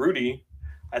 and Rudy.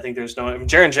 I think there's no. I mean,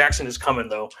 Jaren Jackson is coming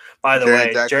though. By the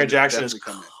way, Jaren Jackson is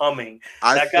coming.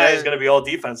 That guy is going to be all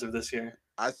defensive this year.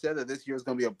 I said that this year is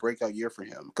going to be a breakout year for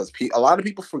him because a lot of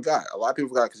people forgot.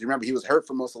 Because remember he was hurt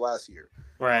for most of last year.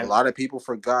 Right. A lot of people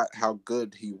forgot how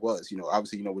good he was.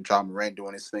 Obviously, with John Morant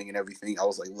doing his thing and everything. I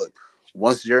was like, look,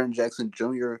 once Jaren Jackson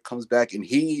Jr. comes back and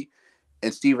he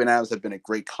and Steven Adams have been a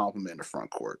great complement in the front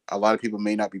court. A lot of people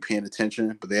may not be paying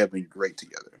attention, but they have been great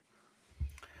together.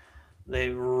 They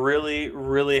really,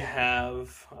 really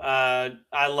have. I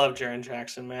love Jaren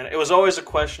Jackson, man. It was always a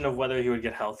question of whether he would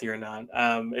get healthy or not.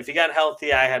 If he got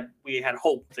healthy, we had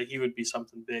hope that he would be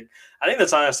something big. I think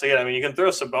that's honestly it. I mean, you can throw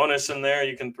Sabonis in there.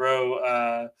 You can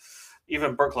throw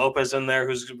even Brook Lopez in there,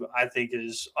 who's I think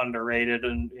is underrated,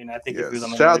 and I think if he was on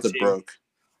the shout out to Brook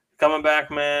coming back,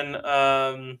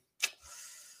 man.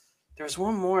 There's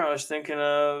one more I was thinking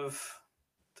of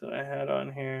that I had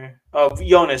on here. Oh,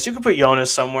 Jonas. You could put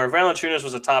Jonas somewhere. Valanciunas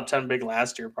was a top 10 big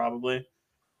last year, probably.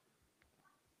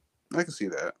 I can see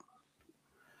that.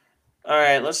 All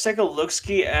right, let's take a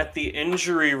look-ski at the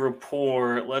injury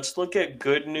report. Let's look at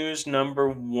good news number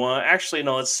 1. Actually,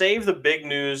 no, let's save the big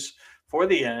news for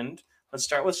the end. Let's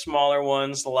start with smaller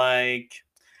ones like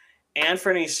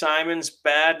Anthony Simons,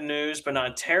 bad news, but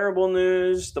not terrible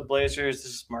news. The Blazers,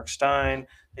 this is Mark Stein.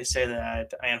 They say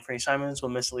that Anthony Simons will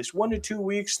miss at least 1 to 2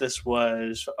 weeks. This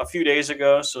was a few days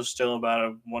ago, so still about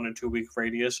a 1 to 2 week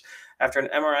radius. After an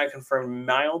MRI confirmed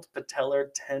mild patellar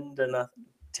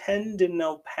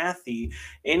tendinopathy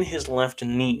in his left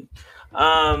knee.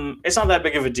 It's not that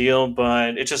big of a deal,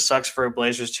 but it just sucks for a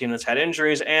Blazers team that's had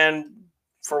injuries and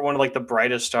for one of the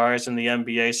brightest stars in the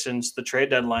NBA since the trade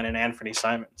deadline in Anthony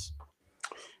Simons.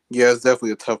 Yeah, it's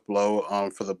definitely a tough blow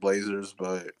for the Blazers,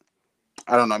 but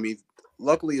I don't know. I mean,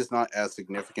 luckily it's not as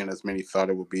significant as many thought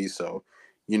it would be. So,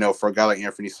 for a guy like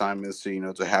Anthony Simons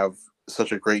to have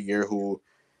such a great year who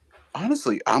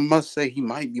Honestly, I must say he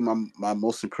might be my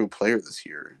most improved player this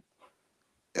year.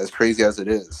 As crazy as it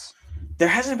is. There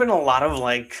hasn't been a lot of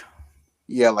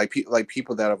Yeah, like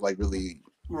people that have like really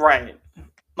right.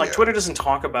 Like yeah. Twitter doesn't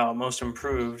talk about most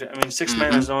improved. I mean, six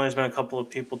man has always been a couple of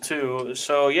people too.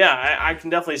 So yeah, I can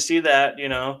definitely see that.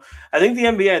 I think the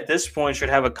NBA at this point should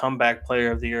have a comeback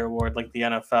player of the year award, like the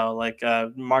NFL. Like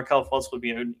Markelle Fultz would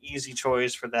be an easy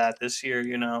choice for that this year.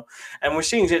 And we're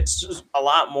seeing it a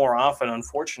lot more often,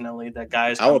 unfortunately, that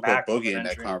guys I come would put back from Boogie an in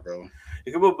that injury. combo.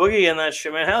 You can put Boogie in that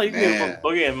shit, man. Hell, you can Man. put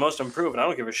Boogie in most improved. I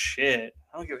don't give a shit.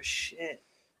 I don't give a shit.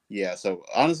 Yeah, so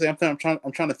honestly, I'm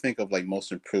trying to think of like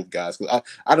most improved guys.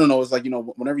 I don't know. It's like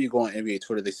whenever you go on NBA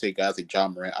Twitter, they say guys like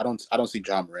John Morant. I don't see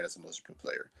John Morant as the most improved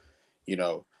player.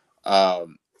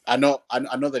 I know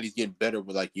that he's getting better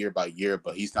with like year by year,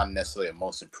 but he's not necessarily a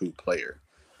most improved player.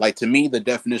 Like to me, the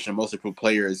definition of most improved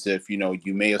player is if you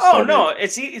may have started. Oh no,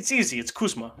 it's easy. It's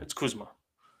Kuzma. It's Kuzma.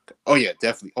 Oh yeah,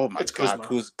 definitely. Oh my It's God,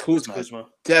 Kuzma. Kuzma has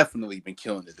definitely been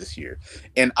killing it this year.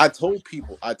 And I told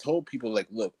people like,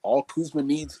 look, all Kuzma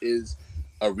needs is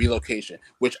a relocation,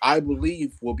 which I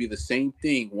believe will be the same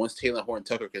thing once Taylor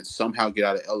Horton-Tucker can somehow get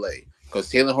out of LA, because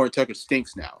Taylor Horton-Tucker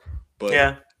stinks now. But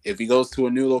yeah, if he goes to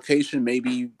a new location,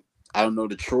 maybe I don't know,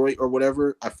 Detroit or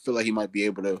whatever, I feel like he might be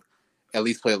able to at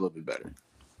least play a little bit better.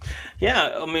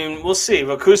 Yeah, I mean, we'll see.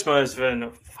 But Kuzma has been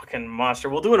a fucking monster.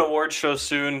 We'll do an award show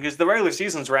soon because the regular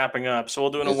season's wrapping up. So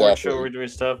we'll do an award show where we're doing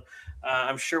stuff.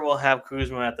 I'm sure we'll have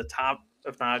Kuzma at the top,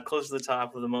 if not close to the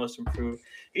top of the most improved.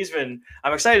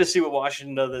 I'm excited to see what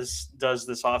Washington does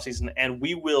this offseason, and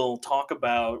we will talk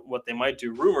about what they might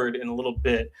do, rumored, in a little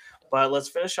bit. But let's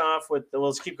finish off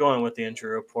let's keep going with the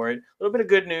injury report. A little bit of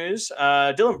good news.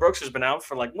 Dylan Brooks has been out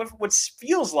for like what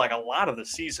feels like a lot of the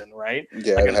season, right?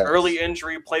 Yeah, like an early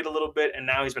injury, played a little bit, and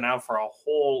now he's been out for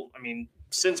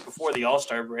since before the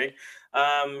All-Star break.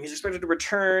 He's expected to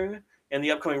return in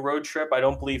the upcoming road trip. I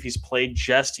don't believe he's played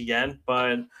just yet,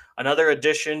 but another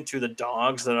addition to the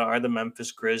dogs that are the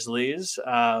Memphis Grizzlies.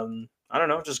 I don't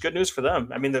know, just good news for them.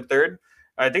 I mean, they're third.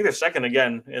 I think they're second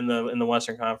again in the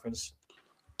Western Conference.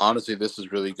 Honestly, this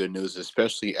is really good news,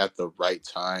 especially at the right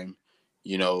time.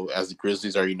 As the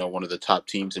Grizzlies are, one of the top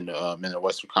teams in the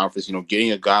Western Conference.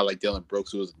 Getting a guy like Dylan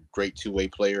Brooks, who was a great two-way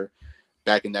player,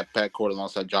 back in that backcourt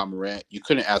alongside John Morant, you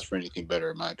couldn't ask for anything better,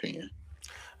 in my opinion.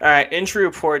 All right, injury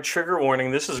report, trigger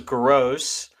warning. This is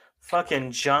gross.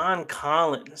 Fucking John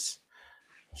Collins.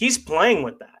 He's playing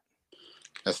with that.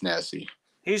 That's nasty.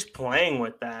 He's playing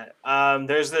with that.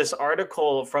 There's this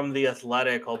article from The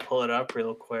Athletic. I'll pull it up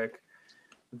real quick.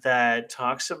 That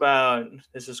talks about,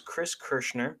 this is Chris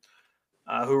Kirschner,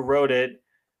 who wrote it.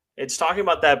 It's talking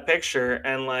about that picture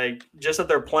and like just that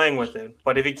they're playing with it.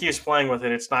 But if he keeps playing with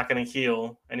it, it's not going to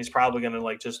heal, and he's probably going to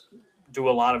like just do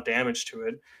a lot of damage to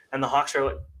it. And the Hawks are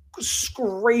like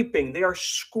scraping. They are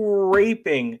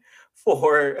scraping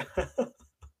for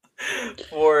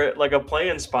for like a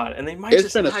playing spot, and they might it's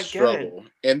just been not a struggle.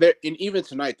 And even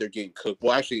tonight they're getting cooked.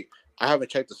 Well, actually, I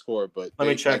haven't checked the score, but let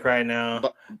me check right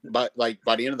now. But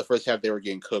by the end of the first half, they were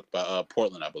getting cooked by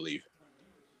Portland, I believe.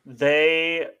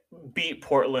 They beat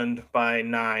Portland by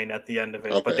 9 at the end of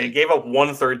it, but they gave up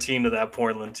 113 to that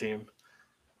Portland team.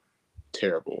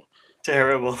 Terrible.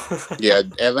 Yeah,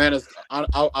 Atlanta's.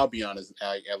 I'll be honest.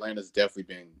 Atlanta's definitely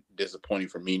been disappointing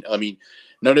for me. I mean,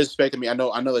 no disrespect to me. I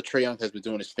know that Trae Young has been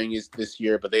doing his thing this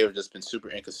year, but they have just been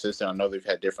super inconsistent. I know they've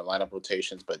had different lineup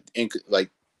rotations, but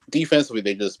defensively,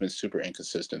 they've just been super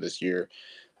inconsistent this year.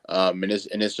 And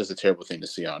it's just a terrible thing to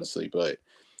see, honestly. But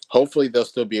hopefully, they'll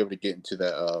still be able to get into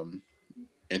that.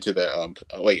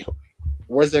 Wait,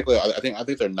 where's that? I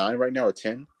think they're 9 right now or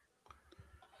 10.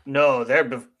 No, they're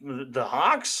the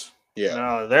Hawks. Yeah,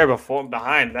 no, they're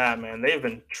behind that, man. They've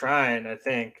been trying. I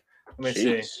think. Let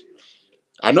me see.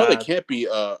 I know they can't be.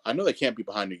 I know they can't be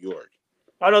behind New York.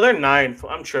 Oh no, they're 9th.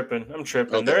 I'm tripping.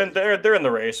 Okay. They're in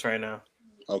the race right now.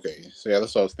 Okay, so yeah,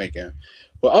 that's what I was thinking.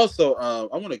 But also,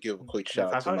 I want to give a quick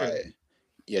shout out to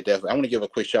definitely. I want to give a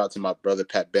quick shout out to my brother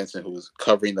Pat Benson, who's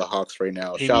covering the Hawks right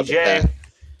now. PBJ. Shout out to Pat.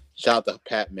 Shout out to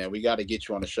Pat, man. We got to get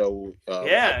you on the show. I'm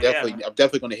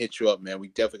definitely going to hit you up, man. We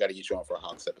definitely got to get you on for a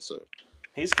Hawks episode.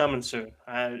 He's coming soon.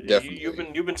 Definitely.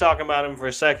 You've been talking about him for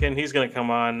a second. He's going to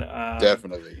come on.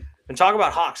 Definitely. And talk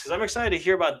about Hawks, because I'm excited to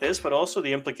hear about this, but also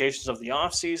the implications of the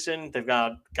offseason. They've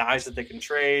got guys that they can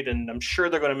trade, and I'm sure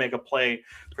they're going to make a play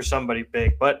for somebody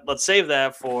big. But let's save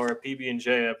that for a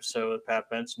PB&J episode with Pat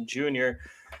Benson Jr.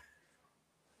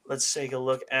 Let's take a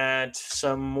look at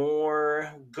some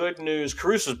more good news.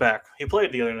 Caruso's back. He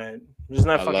played the other night. Isn't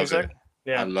that fucking sick?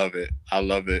 Yeah. I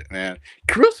love it, man.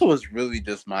 Caruso is really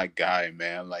just my guy,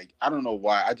 man. Like, I don't know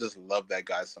why. I just love that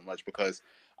guy so much because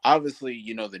obviously,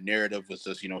 the narrative was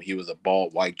just, he was a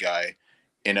bald white guy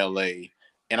in LA.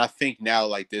 And I think now,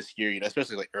 like this year,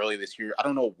 especially like early this year, I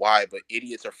don't know why, but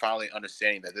idiots are finally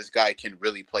understanding that this guy can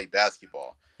really play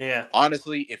basketball. Yeah.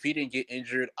 Honestly, if he didn't get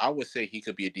injured, I would say he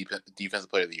could be a defensive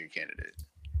player of the year candidate.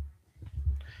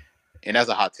 And that's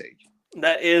a hot take.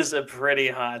 That is a pretty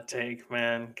hot take,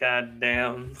 man. God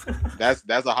damn. That's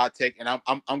a hot take, and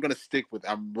I'm gonna stick with.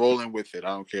 I'm rolling with it. I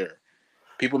don't care.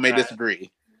 People may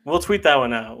disagree. We'll tweet that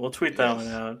one out.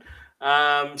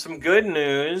 Some good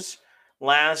news.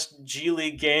 Last G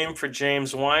League game for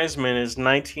James Wiseman is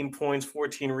 19 points,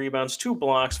 14 rebounds, 2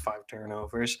 blocks, 5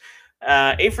 turnovers.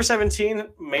 8 for 17,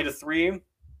 made a 3,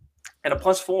 and a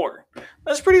 +4.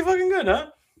 That's pretty fucking good, huh?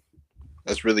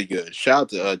 That's really good. Shout out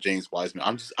to James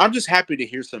Wiseman. I'm just happy to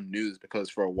hear some news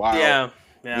because for a while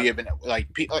we have been like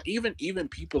even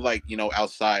people like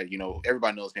outside,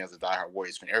 everybody knows me as a diehard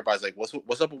Warriors fan. Everybody's like,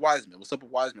 what's up with Wiseman? What's up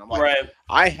with Wiseman? I'm like, right.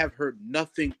 I have heard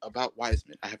nothing about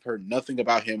Wiseman. I have heard nothing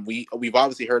about him. We've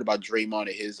obviously heard about Draymond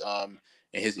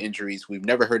and his injuries. We've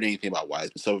never heard anything about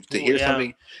Wiseman. So to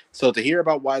hear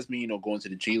about Wiseman, going to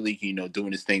the G League,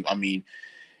 doing his thing. I mean,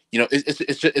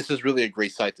 it's just really a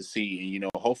great sight to see, and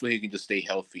hopefully he can just stay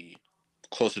healthy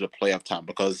closer to playoff time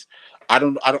because I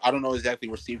don't know exactly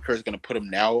where Steve Kerr is going to put him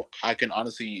now. I can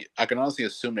honestly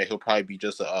assume that he'll probably be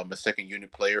just a second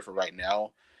unit player for right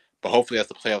now, but hopefully as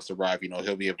the playoffs arrive,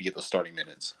 he'll be able to get those starting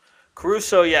minutes.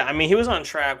 Caruso, he was on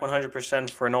track 100%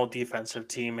 for an all-defensive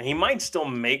team, and he might still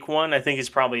make one. I think he's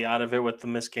probably out of it with the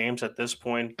missed games at this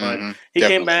point, but he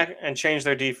came back and changed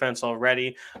their defense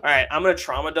already. All right, I'm going to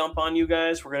trauma dump on you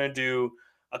guys. We're going to do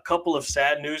a couple of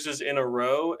sad newses in a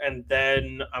row, and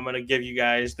then I'm going to give you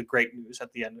guys the great news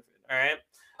at the end of it. All right,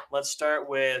 let's start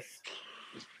with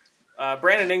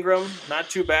Brandon Ingram. Not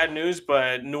too bad news,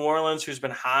 but New Orleans, who's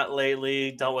been hot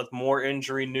lately, dealt with more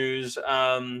injury news.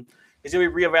 He's going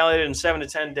to be reevaluated in 7 to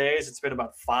 10 days. It's been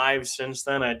about 5 since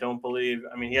then.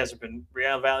 He hasn't been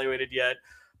reevaluated yet.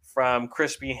 From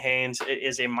Crispy Haynes, it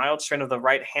is a mild strain of the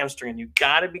right hamstring, and you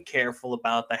got to be careful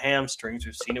about the hamstrings.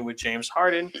 We've seen it with James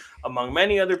Harden, among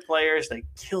many other players. They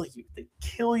kill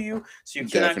you, so you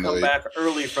cannot come back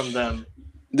early from them.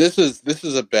 This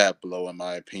is a bad blow in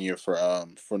my opinion for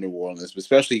New Orleans,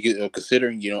 especially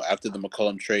considering after the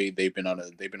McCollum trade they've been on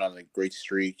a great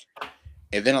streak.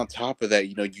 And then on top of that,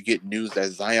 you get news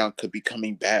that Zion could be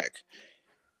coming back.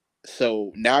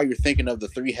 So now you're thinking of the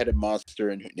 3-headed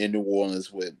monster in New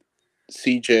Orleans with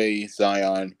CJ,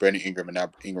 Zion, Brandon Ingram, and now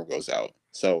Ingram goes out.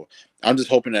 So I'm just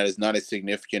hoping that it's not as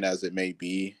significant as it may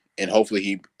be, and hopefully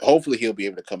he'll be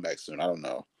able to come back soon. I don't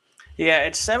know. Yeah,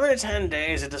 it's 7 to 10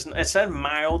 days. It said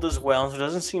mild as well, so it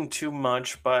doesn't seem too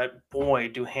much. But boy,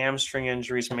 do hamstring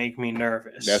injuries make me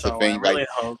nervous. That's the thing. I really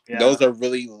hope. Yeah. Those are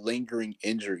really lingering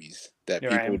injuries that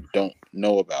people don't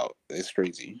know about. It's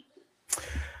crazy.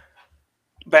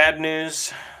 Bad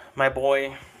news, my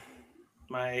boy.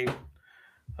 I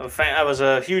was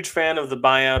a huge fan of the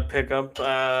buyout pickup.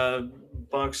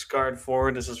 Bucks guard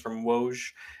forward. This is from Woj.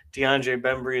 DeAndre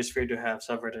Bembry is feared to have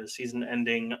suffered a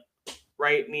season-ending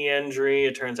right knee injury.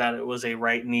 It turns out it was a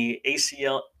right knee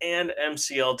ACL and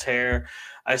MCL tear.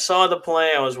 I saw the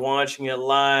play. I was watching it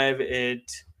live.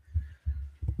 It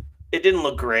didn't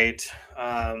look great.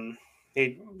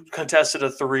 He contested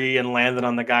a 3 and landed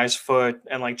on the guy's foot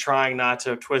and trying not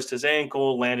to twist his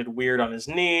ankle, landed weird on his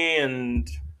knee, and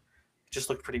it just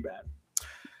looked pretty bad.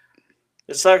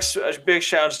 It sucks. Big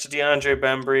shouts to DeAndre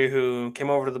Bembry, who came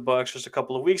over to the Bucks just a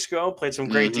couple of weeks ago, played some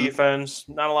great defense.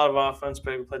 Not a lot of offense,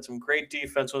 but he played some great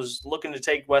defense. Was looking to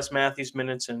take Wes Matthews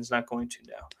minutes and is not going to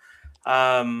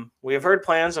now. We have heard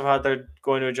plans of how they're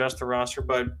going to adjust the roster,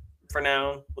 but for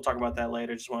now, we'll talk about that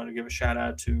later. Just wanted to give a shout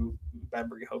out to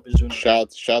Bembry. Hope he's doing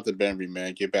shout out to Bembry,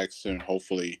 man. Get back soon,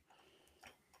 hopefully.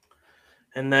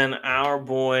 And then our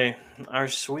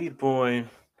sweet boy,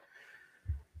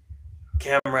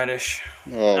 Cam Reddish,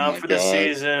 out for the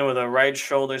season with a right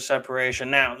shoulder separation.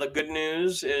 Now, the good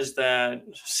news is that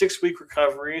 6-week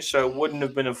recovery, so it wouldn't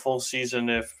have been a full season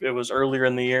if it was earlier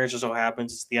in the year. It just so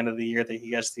happens it's the end of the year that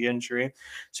he gets the injury.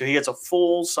 So he gets a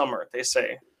full summer, they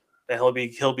say, that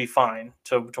he'll be fine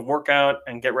to work out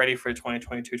and get ready for the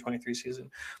 2022-23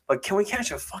 season. But can we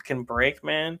catch a fucking break,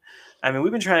 man? I mean,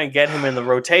 we've been trying to get him in the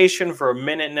rotation for a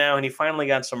minute now, and he finally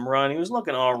got some run. He was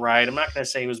looking all right. I'm not going to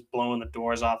say he was blowing the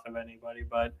doors off of anybody,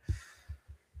 but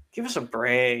give us a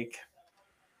break.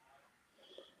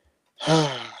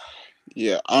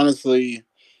 Yeah, honestly,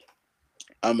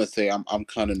 I'm going to say I'm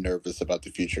kind of nervous about the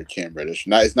future of Cam Reddish.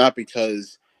 It's not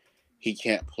because he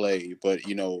can't play, but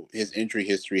his injury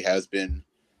history has been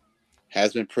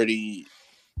there,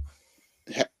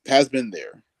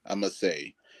 I must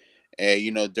say.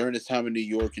 And, during his time in New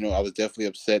York, I was definitely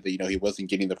upset that, he wasn't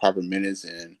getting the proper minutes.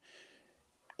 And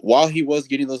while he was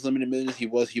getting those limited minutes, he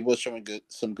was showing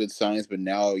some good signs. But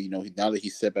now, now that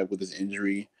he's set back with his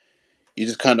injury, you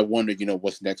just kind of wonder,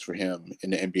 what's next for him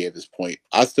in the NBA at this point.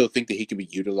 I still think that he can be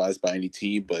utilized by any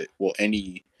team, but will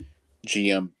any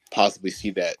GM possibly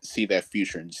see that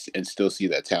future and still see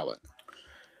that talent?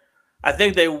 I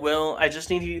think they will. I just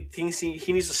he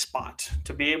needs a spot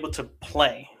to be able to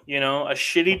play. A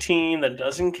shitty team that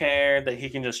doesn't care, that he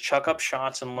can just chuck up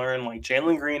shots and learn, like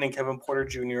Jalen Green and Kevin Porter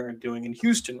Jr. are doing in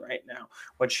Houston right now.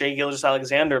 What Shai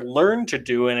Gilgeous-Alexander learned to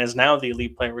do and is now the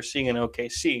elite player we're seeing in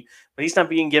OKC. But he's not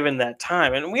being given that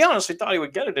time. And we honestly thought he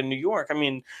would get it in New York. I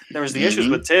mean, there was the issues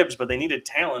with Tibbs, but they needed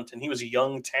talent, and he was a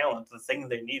young talent, the thing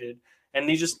they needed. And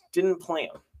they just didn't play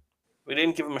him. We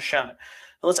didn't give him a shot.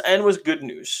 Let's end with good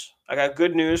news. I got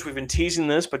good news. We've been teasing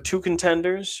this, but 2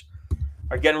 contenders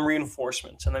are getting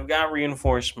reinforcements, and they've got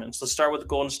reinforcements. Let's start with the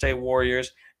Golden State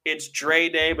Warriors. It's Dray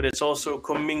Day, but it's also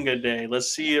Kuminga Day.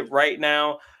 Let's see it right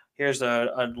now. Here's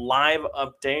a live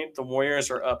update. The Warriors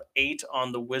are up 8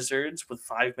 on the Wizards with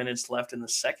 5 minutes left in the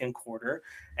second quarter,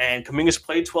 and Kuminga's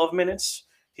played 12 minutes.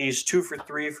 He's 2 for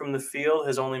 3 from the field.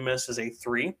 His only miss is a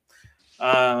 3.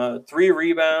 3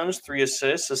 rebounds, 3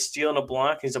 assists, a steal and a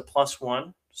block. He's a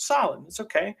 +1. Solid. It's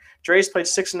okay. Dray's played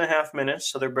 6.5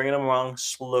 minutes, so they're bringing him along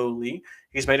slowly.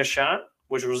 He's made a shot,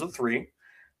 which was a 3,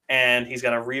 and he's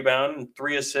got a rebound and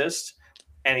 3 assists,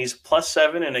 and he's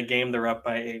 +7 in a game they're up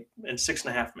by 8 in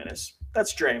 6.5 minutes.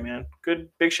 That's Dray, man. Good.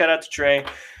 Big shout out to Dray.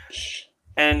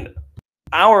 And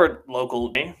our local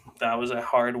day, that was a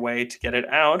hard way to get it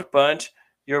out, but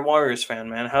you're a Warriors fan,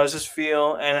 man. How does this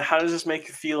feel, and how does this make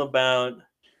you feel about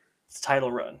the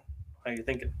title run? How are you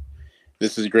thinking?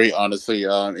 This is great, honestly.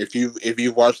 If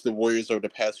you've watched the Warriors over the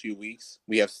past few weeks,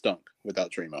 we have stunk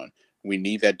without Draymond. We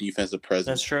need that defensive presence.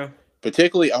 That's true.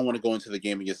 Particularly, I want to go into the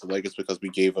game against the Lakers because we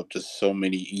gave up just so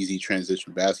many easy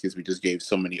transition baskets. We just gave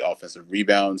so many offensive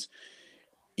rebounds.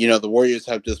 The Warriors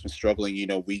have just been struggling.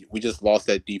 We just lost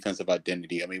that defensive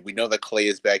identity. I mean, we know that Klay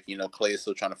is back. Klay is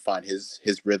still trying to find his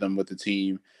rhythm with the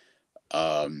team.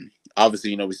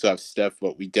 Obviously, we still have Steph,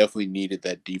 but we definitely needed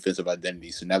that defensive identity.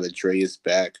 So now that Dray is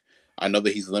back, I know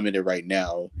that he's limited right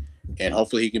now, and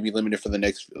hopefully he can be limited for the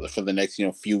next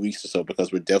few weeks or so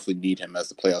because we definitely need him as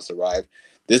the playoffs arrive.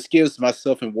 This gives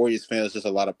myself and Warriors fans just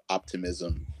a lot of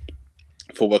optimism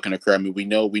for what can occur. I mean, we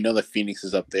know that Phoenix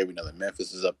is up there, we know that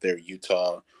Memphis is up there,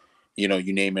 Utah, you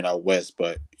name it out west.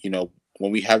 But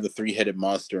when we have the 3-headed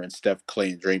monster and Steph,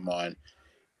 Klay, and Draymond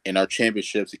in our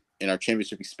championship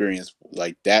experience,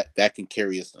 like that can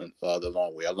carry us the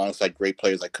long way, alongside great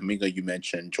players like Kuminga, you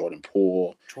mentioned, Jordan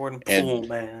Poole,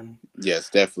 man. Yes,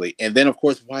 definitely. And then, of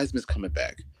course, Wiseman's coming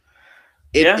back.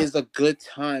 It is a good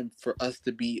time for us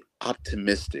to be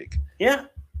optimistic. Yeah.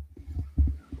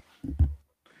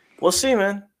 We'll see,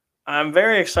 man. I'm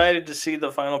very excited to see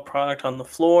the final product on the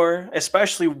floor,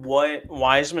 especially what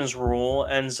Wiseman's role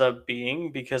ends up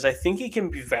being, because I think he can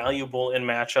be valuable in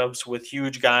matchups with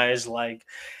huge guys like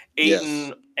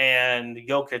Ayton and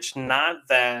Jokic. Not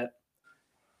that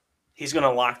he's going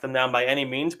to lock them down by any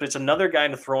means, but it's another guy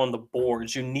to throw on the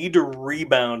boards. You need to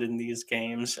rebound in these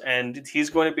games, and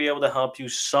he's going to be able to help you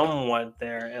somewhat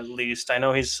there, at least. I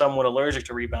know he's somewhat allergic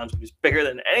to rebounds, but he's bigger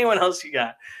than anyone else you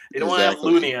got. You don't want to have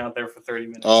Looney out there for 30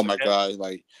 minutes. Oh, my God.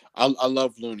 Like, I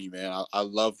love Looney, man. I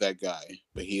love that guy,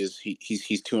 but he's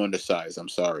too undersized. I'm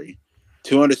sorry.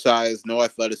 Too undersized, no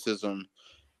athleticism.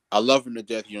 I love him to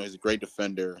death. He's a great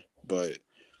defender, but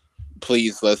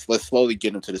please, let's slowly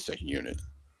get him to the second unit.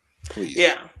 Please.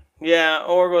 Yeah,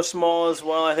 or go small as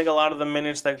well. I think a lot of the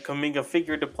minutes that Kuminga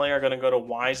figured to play are going to go to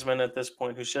Wiseman at this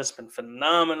point, who's just been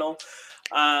phenomenal.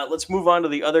 Let's move on to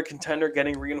the other contender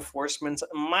getting reinforcements.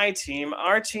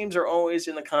 Our teams are always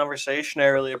in the conversation. I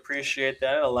really appreciate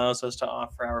that. It allows us to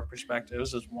offer our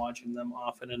perspectives as watching them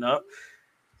often enough.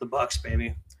 The Bucks,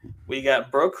 baby. We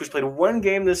got Brook, who's played 1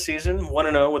 game this season,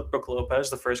 1-0 with Brook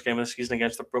Lopez, the first game of the season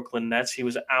against the Brooklyn Nets. He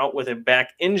was out with a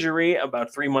back injury.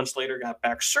 About 3 months later, got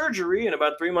back surgery. And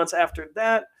about 3 months after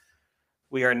that,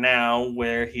 we are now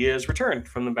where he is returned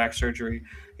from the back surgery.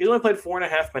 He's only played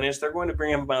 4.5 minutes. They're going to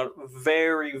bring him about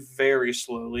very, very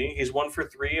slowly. He's 1 for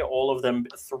 3, all of them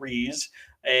threes.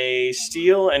 A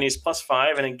steal, and he's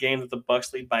 +5 in a game that the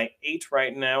Bucks lead by 8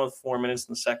 right now with 4 minutes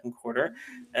in the second quarter.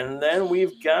 And then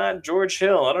we've got George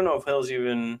Hill. I don't know if Hill's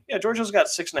even... Yeah, George Hill's got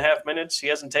 6.5 minutes. He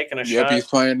hasn't taken a shot. Yep, he's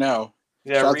playing now.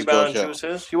 Yeah, rebound, 2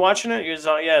 assists. You watching it? It's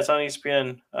on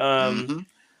ESPN.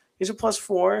 He's a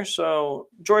 +4, so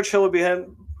George Hill would be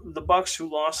the Bucks,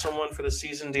 who lost someone for the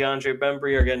season, DeAndre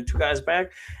Bembry, are getting 2 guys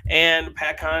back. And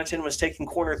Pat Connaughton was taking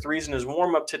corner threes in his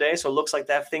warm-up today, so it looks like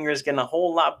that finger is getting a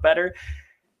whole lot better.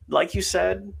 Like you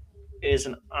said, it is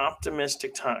an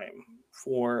optimistic time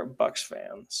for Bucks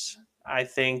fans. I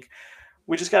think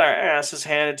we just got our asses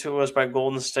handed to us by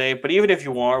Golden State. But even if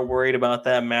you are worried about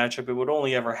that matchup, it would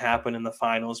only ever happen in the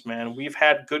finals, man. We've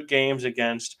had good games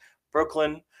against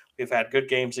Brooklyn. We've had good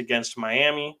games against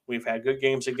Miami. We've had good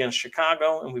games against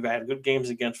Chicago. And we've had good games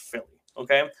against Philly.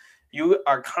 Okay? You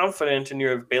are confident in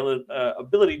your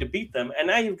ability to beat them. And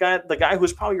now you've got the guy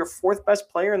who's probably your 4th best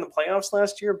player in the playoffs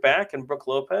last year back in Brook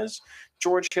Lopez.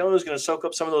 George Hill is going to soak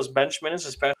up some of those bench minutes,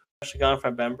 especially gone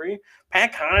from Bembry.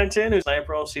 Pat Connaughton, who's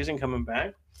sniper all season, coming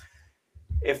back.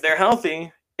 If they're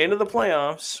healthy into the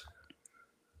playoffs,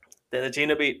 they're the team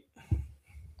to beat.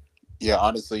 Yeah,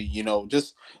 honestly,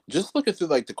 just looking through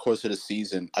like the course of the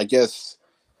season, I guess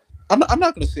I'm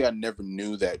not going to say I never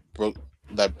knew that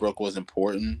Brook was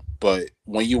important, but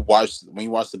when you watch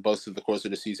the Bucks through the course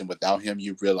of the season without him,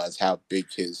 you realize how big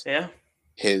his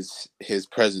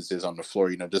presence is on the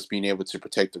floor. Just being able to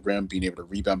protect the rim, being able to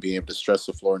rebound, being able to stretch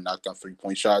the floor and knock down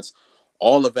 3-point shots.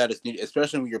 All of that is needed,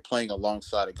 especially when you're playing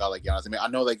alongside a guy like Giannis. I mean, I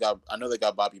know they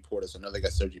got Bobby Portis, I know they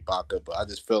got Serge Ibaka, but I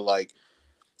just feel like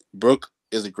Brook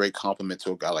is a great compliment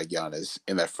to a guy like Giannis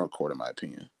in that front court, in my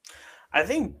opinion. I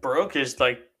think Brook is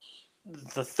like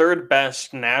the 3rd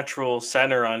best natural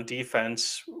center on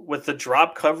defense with the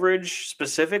drop coverage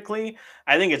specifically.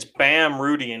 I think it's Bam,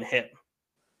 Rudy, and him.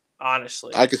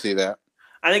 Honestly, I can see that.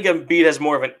 I think Embiid has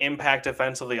more of an impact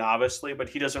defensively, obviously, but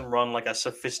he doesn't run like a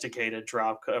sophisticated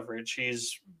drop coverage.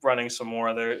 He's running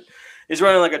he's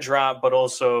running like a drop, but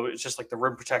also it's just like the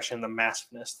rim protection and the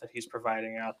massiveness that he's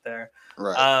providing out there.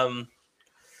 Right.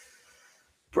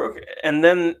 Brook, and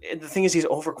then the thing is, he's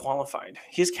overqualified.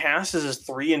 He's cast as his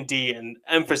 3 and D, and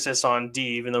emphasis on D,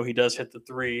 even though he does hit the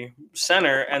 3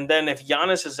 center. And then if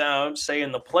Giannis is out, say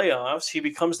in the playoffs, he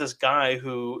becomes this guy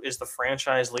who is the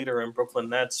franchise leader in Brooklyn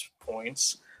Nets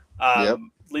points,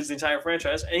 leads the entire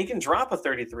franchise, and he can drop a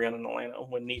 33 on an Atlanta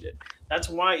when needed. That's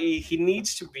why he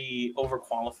needs to be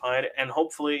overqualified, and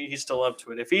hopefully he's still up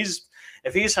to it. If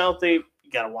he's healthy,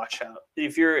 you gotta watch out.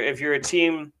 If you're a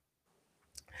team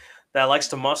that likes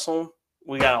to muscle,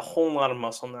 we got a whole lot of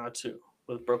muscle now too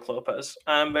with Brook Lopez.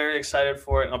 I'm very excited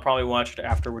for it. I'll probably watch it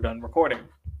after we're done recording.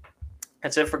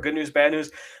 That's it for good news, bad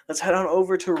news. Let's head on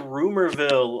over to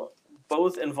Rumorville,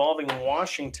 both involving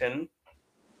Washington.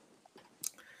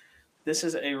 This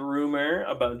is a rumor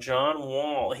about John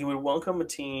Wall. He would welcome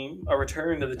a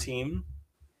return to the team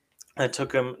that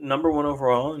took him number 1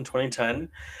 overall in 2010.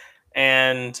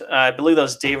 And I believe that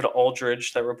was David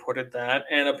Aldridge that reported that.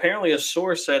 And apparently a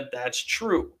source said that's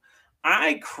true.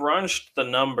 I crunched the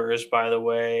numbers, by the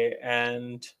way,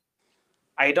 and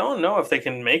I don't know if they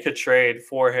can make a trade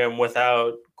for him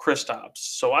without Kristaps.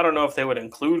 So I don't know if they would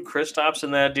include Kristaps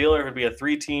in that deal or if it'd be a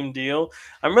 3-team deal.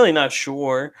 I'm really not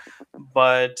sure,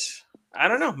 but I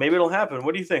don't know. Maybe it'll happen.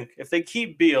 What do you think? If they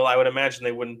keep Beal, I would imagine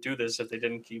they wouldn't do this if they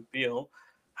didn't keep Beal.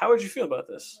 How would you feel about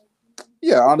this?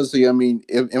 Yeah, honestly, I mean,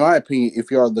 in my opinion,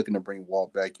 if you are looking to bring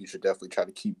Wall back, you should definitely try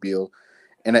to keep Beal.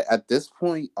 And at this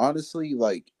point, honestly,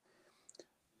 like,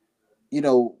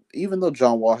 even though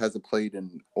John Wall hasn't played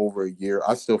in over a year,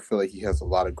 I still feel like he has a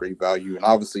lot of great value. And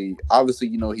obviously,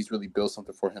 he's really built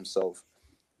something for himself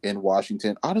in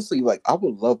Washington. Honestly, like, I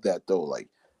would love that though. Like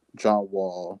John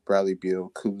Wall, Bradley Beal,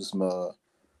 Kuzma.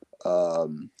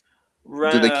 Do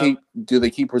they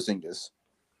keep Porzingis?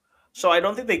 So I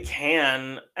don't think they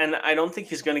can, and I don't think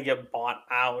he's going to get bought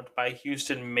out by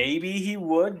Houston. Maybe he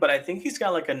would, but I think he's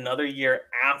got like another year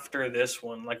after this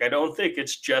one. Like, I don't think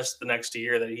it's just the next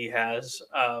year that he has.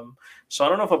 So I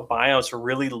don't know if a buyout's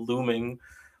really looming,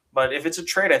 but if it's a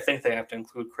trade, I think they have to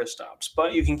include Kristaps.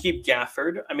 But you can keep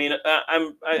Gafford. I mean,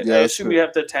 I assume you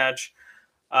have to attach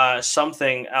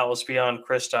something else beyond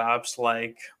Kristaps,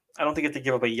 like. I don't think you have to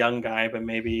give up a young guy, but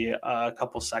maybe a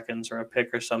couple seconds or a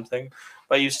pick or something.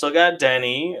 But you still got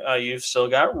Denny. You've still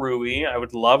got Rui. I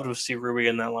would love to see Rui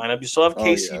in that lineup. You still have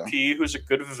KCP, who's a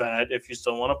good vet if you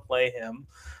still want to play him.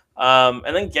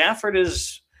 And then Gafford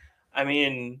is, I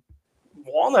mean,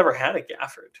 Wall never had a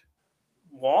Gafford.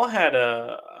 Wall had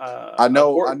I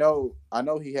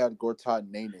know he had Gortat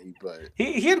and Nene, but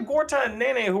he had Gortat and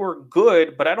Nene who were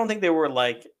good, but I don't think they were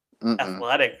like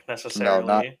athletic necessarily.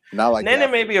 No, not like Nene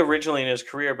Gafford. maybe originally in his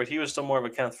career, but he was still more of a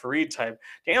Kenneth Faried type.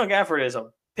 Daniel Gafford is a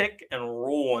pick and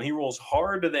roll, and he rolls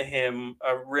hard to the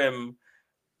rim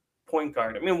point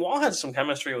guard. I mean, Wall had some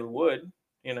chemistry with Wood,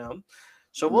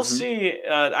 So we'll see.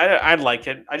 I'd like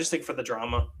it. I just think for the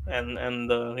drama and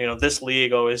the this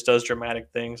league always does dramatic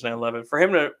things, and I love it. For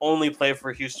him to only play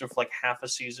for Houston for like half a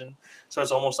season, so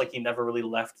it's almost like he never really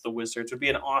left the Wizards, would be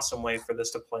an awesome way for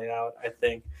this to play out, I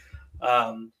think.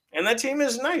 And that team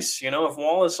is nice. If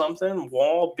Wall is something,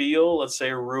 Wall, Beal, let's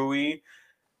say Rui,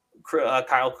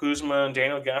 Kyle Kuzma, and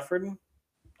Daniel Gafford,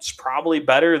 it's probably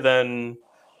better than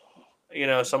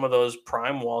some of those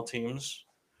prime Wall teams.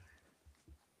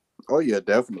 Oh yeah,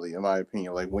 definitely. In my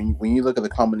opinion, like when you look at the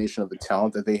combination of the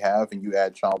talent that they have, and you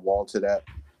add John Wall to that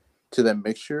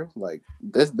mixture, like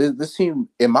this team,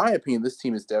 in my opinion, this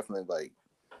team is definitely like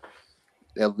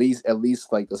at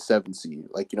least like a 7 seed,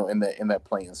 like in that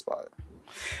playing spot.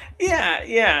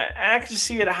 Yeah. I can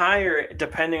see it higher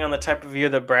depending on the type of year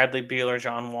that Bradley Beal or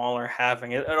John Wall are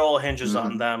having. It all hinges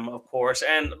on them, of course.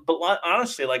 But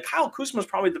honestly, like Kyle Kuzma's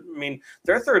probably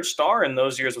their third star in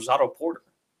those years was Otto Porter.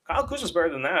 Kyle Kuzma's better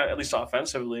than that, at least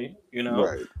offensively,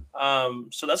 Right.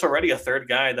 So that's already a third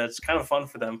guy. That's kind of fun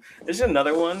for them. This is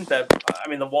another one that,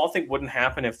 the Wall thing wouldn't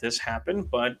happen if this happened,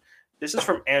 but this is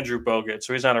from Andrew Bogut,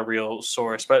 so he's not a real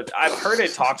source. But I've heard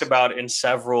it talked about in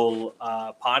several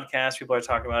podcasts. People are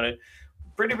talking about it.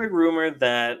 Pretty big rumor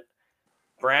that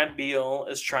Brad Beal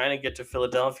is trying to get to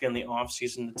Philadelphia in the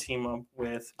offseason to team up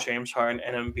with James Harden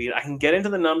and Embiid. I can get into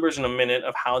the numbers in a minute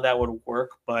of how that would work,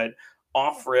 but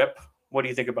off rip, what do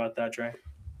you think about that, Dray?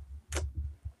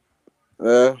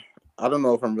 I don't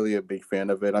know if I'm really a big fan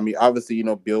of it. I mean, obviously,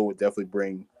 Beal would definitely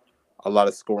bring a lot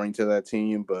of scoring to that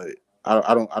team, but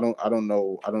I don't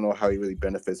know how he really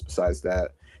benefits besides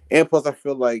that. And plus, I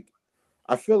feel like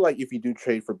if you do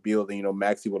trade for Beal, then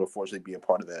Maxey would unfortunately be a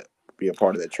part of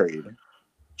that trade.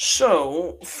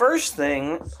 So first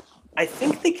thing, I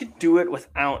think they could do it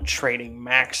without trading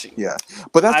Maxey. Yeah,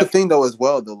 but that's the thing though as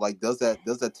well. Though, like, does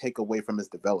that take away from his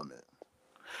development?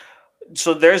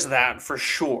 So there's that for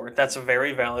sure. That's a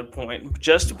very valid point.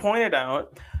 Just to point it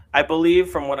out, I believe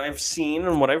from what I've seen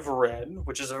and what I've read,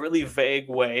 which is a really vague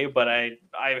way, but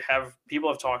people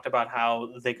have talked about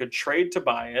how they could trade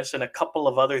Tobias and a couple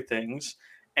of other things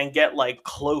and get like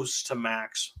close to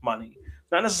max money.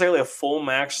 Not necessarily a full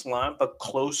max slot, but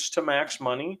close to max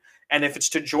money. And if it's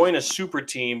to join a super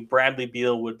team, Bradley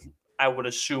Beal I would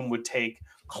assume would take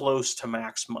close to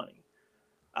max money.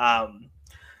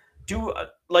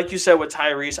 Like you said with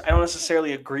Tyrese, I don't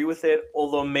necessarily agree with it,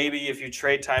 although maybe if you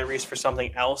trade Tyrese for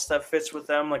something else that fits with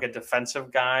them, like a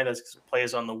defensive guy that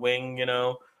plays on the wing,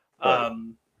 Right.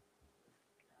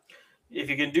 If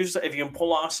you can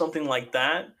pull off something like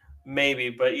that, maybe.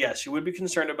 But yes, you would be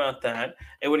concerned about that.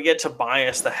 It would get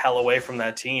Tobias the hell away from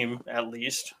that team, at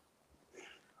least.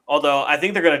 Although I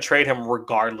think they're going to trade him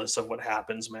regardless of what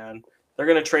happens, man. They're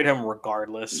going to trade him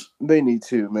regardless. They need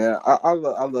to, man. I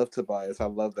love Tobias. I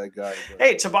love that guy.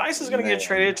 Hey, Tobias is going to get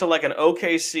traded to like an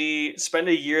OKC, spend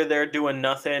a year there doing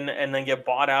nothing, and then get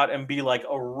bought out and be like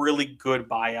a really good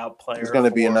buyout player. It's going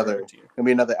to be another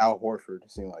Al Horford.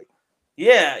 It seems like.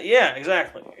 Yeah,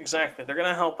 exactly. They're going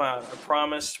to help out. I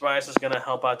promise Tobias is going to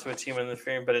help out to a team in the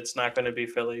field, but it's not going to be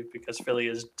Philly because Philly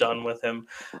is done with him.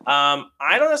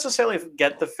 I don't necessarily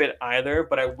get the fit either,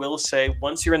 but I will say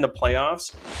once you're in the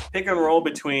playoffs, pick and roll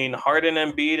between Harden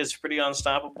and Embiid is pretty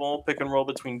unstoppable. Pick and roll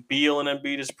between Beal and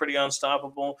Embiid is pretty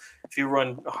unstoppable. If you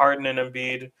run Harden and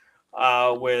Embiid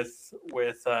with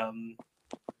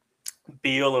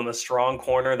Beal in the strong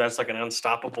corner, that's like an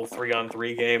unstoppable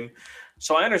 3-on-3 game.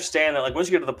 So I understand that, like, once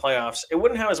you get to the playoffs, it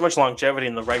wouldn't have as much longevity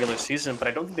in the regular season, but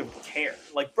I don't think they would care.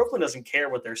 Like, Brooklyn doesn't care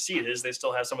what their seed is. They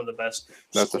still have some of the best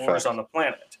scorers on the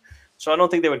planet. So I don't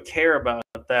think they would care about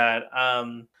that. I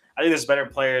think there's better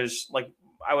players. Like,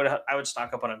 I would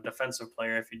stock up on a defensive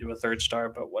player if you do a third star,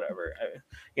 but whatever.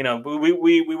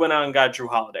 We went out and got Drew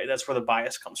Holiday. That's where the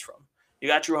bias comes from. You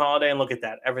got Drew Holiday, and look at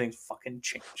that. Everything fucking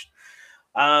changed.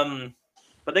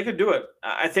 But they could do it.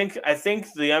 I think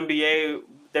the NBA,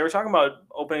 they were talking about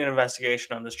opening an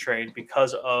investigation on this trade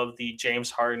because of the James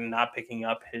Harden not picking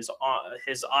up his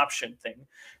option thing.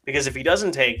 Because if he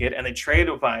doesn't take it and they trade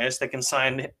Tobias, they can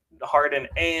sign Harden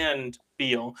and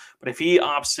Beal. But if he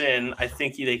opts in, I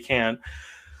think they can.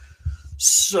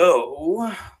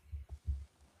 So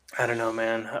I don't know,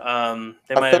 man.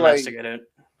 They might investigate it.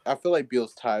 I feel like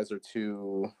Beal's ties are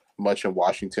too much in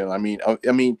Washington. I mean,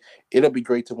 it'll be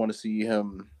great to want to see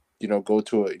him, go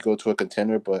to a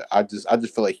contender, but I just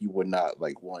feel like he would not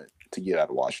want to get out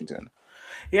of Washington.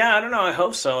 Yeah, I don't know. I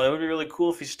hope so. It would be really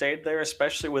cool if he stayed there,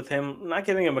 especially with him not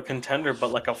giving him a contender,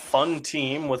 but like a fun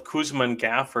team with Kuzma and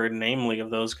Gafford, namely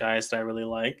of those guys that I really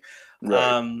like.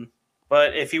 Right.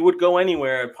 But if he would go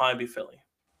anywhere, it'd probably be Philly.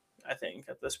 I think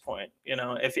at this point,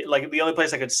 if the only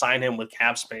place I could sign him with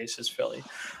cap space is Philly.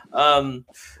 I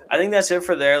think that's it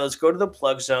for there. Let's go to the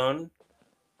plug zone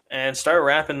and start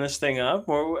wrapping this thing up.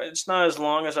 It's not as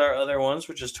long as our other ones,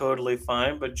 which is totally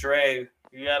fine. But Dray,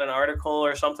 you got an article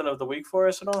or something of the week for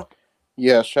us at all?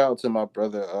 Yeah, shout out to my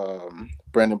brother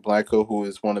Brandon Blanco, who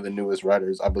is one of the newest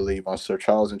writers, I believe, on Sir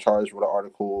Charles in Charge. Wrote an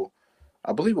article,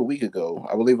 I believe a week ago.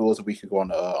 I believe it was a week ago on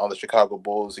the Chicago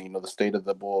Bulls, and the state of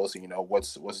the Bulls, and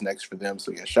what's next for them.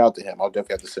 So yeah, shout out to him. I'll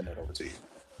definitely have to send it over to you.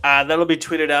 That'll be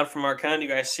tweeted out from our account. You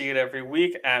guys see it every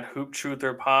week at Hoop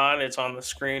Truther Pod. It's on the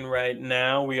screen right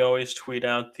now. We always tweet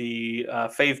out the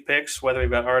fave picks, whether we've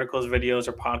got articles, videos,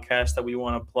 or podcasts that we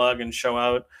want to plug and show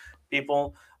out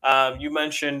people. You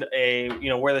mentioned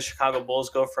where the Chicago Bulls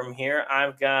go from here.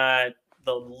 I've got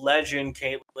the legend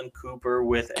Caitlin Cooper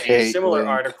with a similar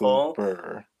article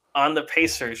on the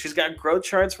Pacers. She's got growth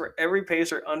charts for every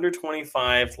Pacer under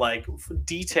 25, like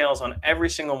details on every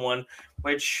single one,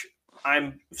 which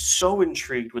I'm so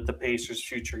intrigued with the Pacers'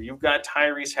 future. You've got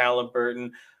Tyrese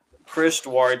Halliburton, Chris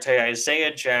Duarte,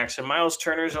 Isaiah Jackson. Miles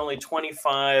Turner's only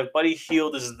 25. Buddy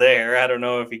Hield is there. I don't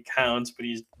know if he counts, but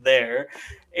he's there.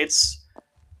 It's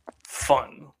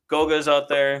fun. Goga's out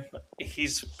there.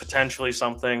 He's potentially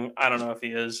something. I don't know if he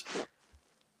is.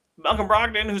 Malcolm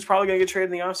Brogdon, who's probably going to get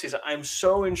traded in the offseason. I'm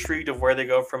so intrigued of where they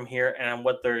go from here and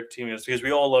what their team is, because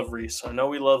we all love Reese. I know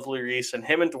we love Reese, and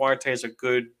him and Duarte is a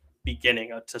good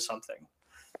beginning to something.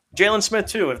 Jalen Smith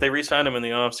too, if they re-sign him in the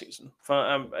offseason.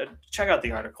 Check out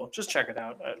the article. Just check it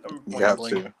out. You have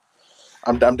to.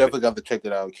 I'm definitely going to check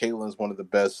it out. Caitlin's one of the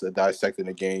best at dissecting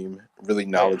the game. Really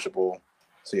knowledgeable. Yeah.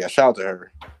 So yeah, shout out to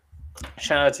her.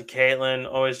 Shout out to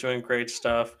Caitlin. Always doing great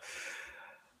stuff.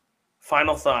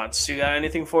 Final thoughts. You got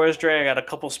anything for us, Dre? I got a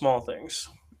couple small things.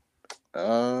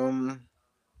 I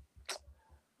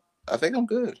think I'm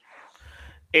good.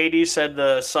 AD said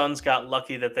the Suns got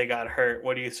lucky that they got hurt.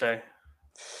 What do you say?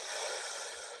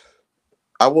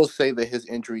 I will say that his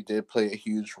injury did play a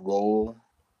huge role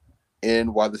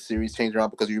in why the series changed around,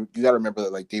 because you got to remember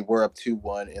that they were up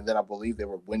 2-1, and then I believe they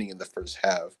were winning in the first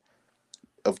half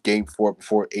of Game 4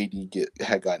 before AD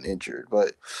had gotten injured.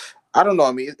 But I don't know.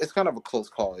 I mean, it's kind of a close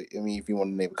call. I mean, if you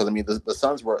want to name it, because I mean, the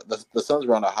Suns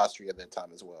were on a hot streak at that time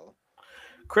as well.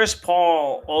 Chris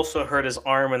Paul also hurt his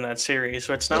arm in that series,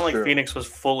 so it's not like Phoenix was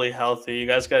fully healthy. You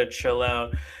guys got to chill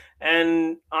out.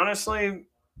 And honestly,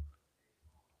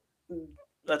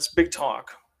 that's big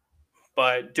talk,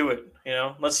 but do it.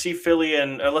 Let's see Philly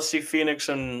and let's see Phoenix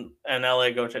and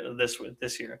LA go to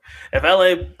this year. If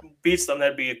LA beats them,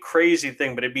 that'd be a crazy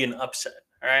thing, but it'd be an upset.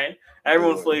 All right,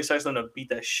 everyone fully expects them to beat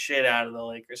the shit out of the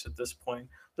Lakers at this point.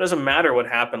 It doesn't matter what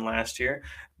happened last year.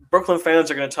 Brooklyn fans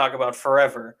are going to talk about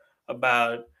forever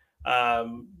about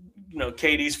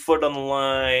KD's foot on the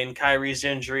line, Kyrie's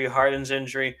injury, Harden's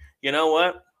injury. You know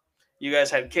what? You guys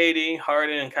had KD,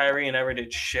 Harden, and Kyrie, and never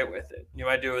did shit with it. You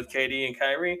might do it with KD and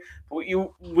Kyrie, but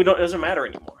it doesn't matter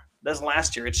anymore. That's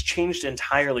last year. It's changed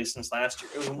entirely since last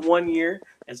year. It was 1 year.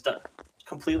 It's done. It's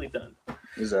completely done.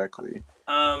 Exactly.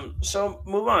 So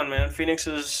move on, man. Phoenix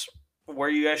is where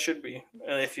you guys should be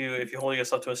if you hold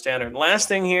yourself to a standard. Last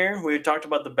thing here, we talked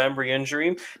about the Bembry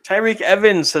injury. Tyreke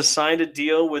Evans has signed a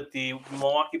deal with the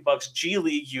Milwaukee Bucks G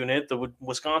League unit, the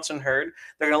Wisconsin Herd.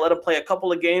 They're going to let him play a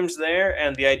couple of games there,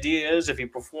 and the idea is if he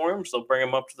performs, they'll bring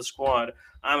him up to the squad.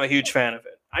 I'm a huge fan of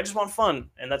it. I just want fun,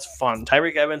 and that's fun.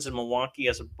 Tyreke Evans in Milwaukee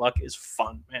as a Buck is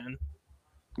fun, man.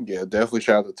 Yeah, definitely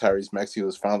shout out to Tyrese Maxey,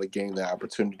 who's finally getting that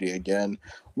opportunity again.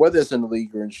 Whether it's in the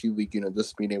league or in G League,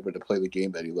 just being able to play the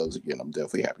game that he loves again, I'm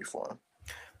definitely happy for him.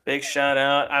 Big shout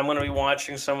out. I'm going to be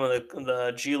watching some of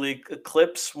the G League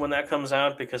clips when that comes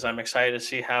out, because I'm excited to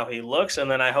see how he looks, and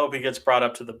then I hope he gets brought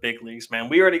up to the big leagues, man.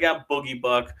 We already got Boogie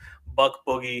Buck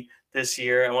Boogie this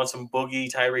year. I want some Boogie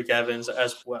Tyreke Evans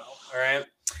as well, all right?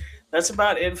 That's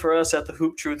about it for us at the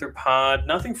Hoop Truther Pod.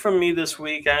 Nothing from me this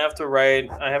week. I have to write.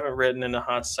 I haven't written in a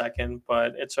hot second,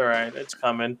 but it's all right. It's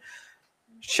coming.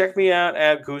 Check me out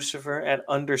at Goosifer, at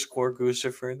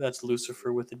 _Goosifer. That's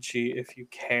Lucifer with a G if you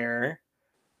care.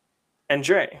 And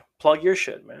Dre, plug your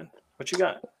shit, man. What you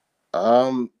got?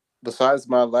 Besides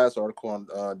my last article on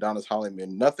Donis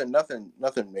Hollyman, nothing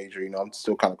major. I'm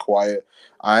still kind of quiet.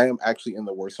 I am actually in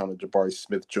the works on a Jabari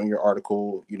Smith Jr.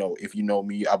 article. If you know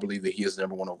me, I believe that he is the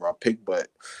number 1 overall pick, but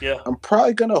yeah, I'm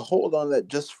probably gonna hold on that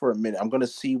just for a minute. I'm gonna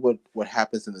see what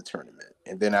happens in the tournament,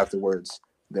 and then afterwards,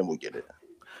 then we'll get it.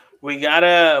 We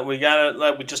gotta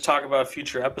like we just talk about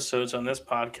future episodes on this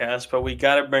podcast, but we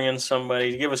gotta bring in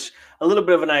somebody to give us a little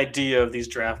bit of an idea of these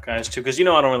draft guys too, because I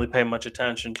don't really pay much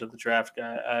attention to the draft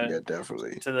guy. Yeah,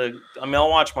 definitely. I'll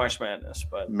watch March Madness,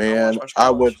 but man, I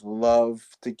would love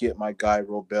to get my guy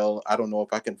Robel. I don't know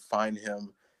if I can find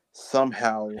him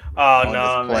somehow. Oh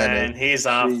no, man, he's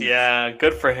off. Yeah,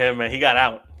 good for him, man. He got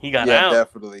out. Yeah,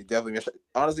 definitely.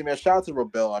 Honestly, man, shout out to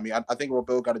Robel. I mean, I think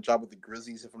Robel got a job with the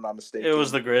Grizzlies, if I'm not mistaken. It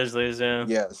was the Grizzlies, yeah.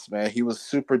 Yes, man. He was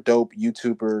super dope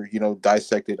YouTuber,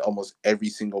 dissected almost every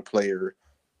single player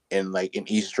in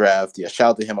each draft. Yeah, shout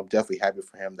out to him. I'm definitely happy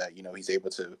for him that, he's able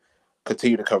to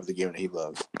continue to cover the game that he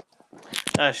loves.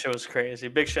 That shit was crazy.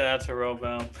 Big shout out to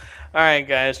Robel. All right,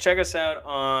 guys, check us out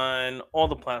on all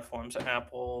the platforms,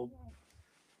 Apple,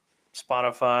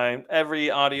 Spotify, every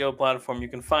audio platform you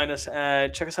can find us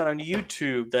at. Check us out on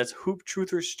YouTube. That's HOOOOOP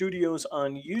Truthers Studios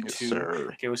on YouTube. Yes,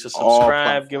 sir. Give us a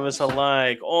subscribe. Give us a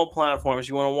like. All platforms.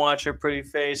 You want to watch our pretty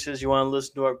faces. You want to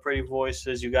listen to our pretty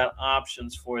voices. You got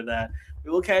options for that.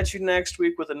 We will catch you next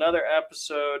week with another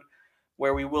episode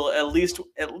where we will at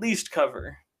least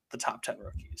cover the top 10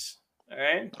 rookies. All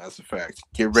right? That's a fact.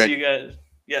 Get ready. See you guys.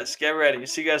 Yes, get ready.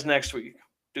 See you guys next week.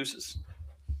 Deuces.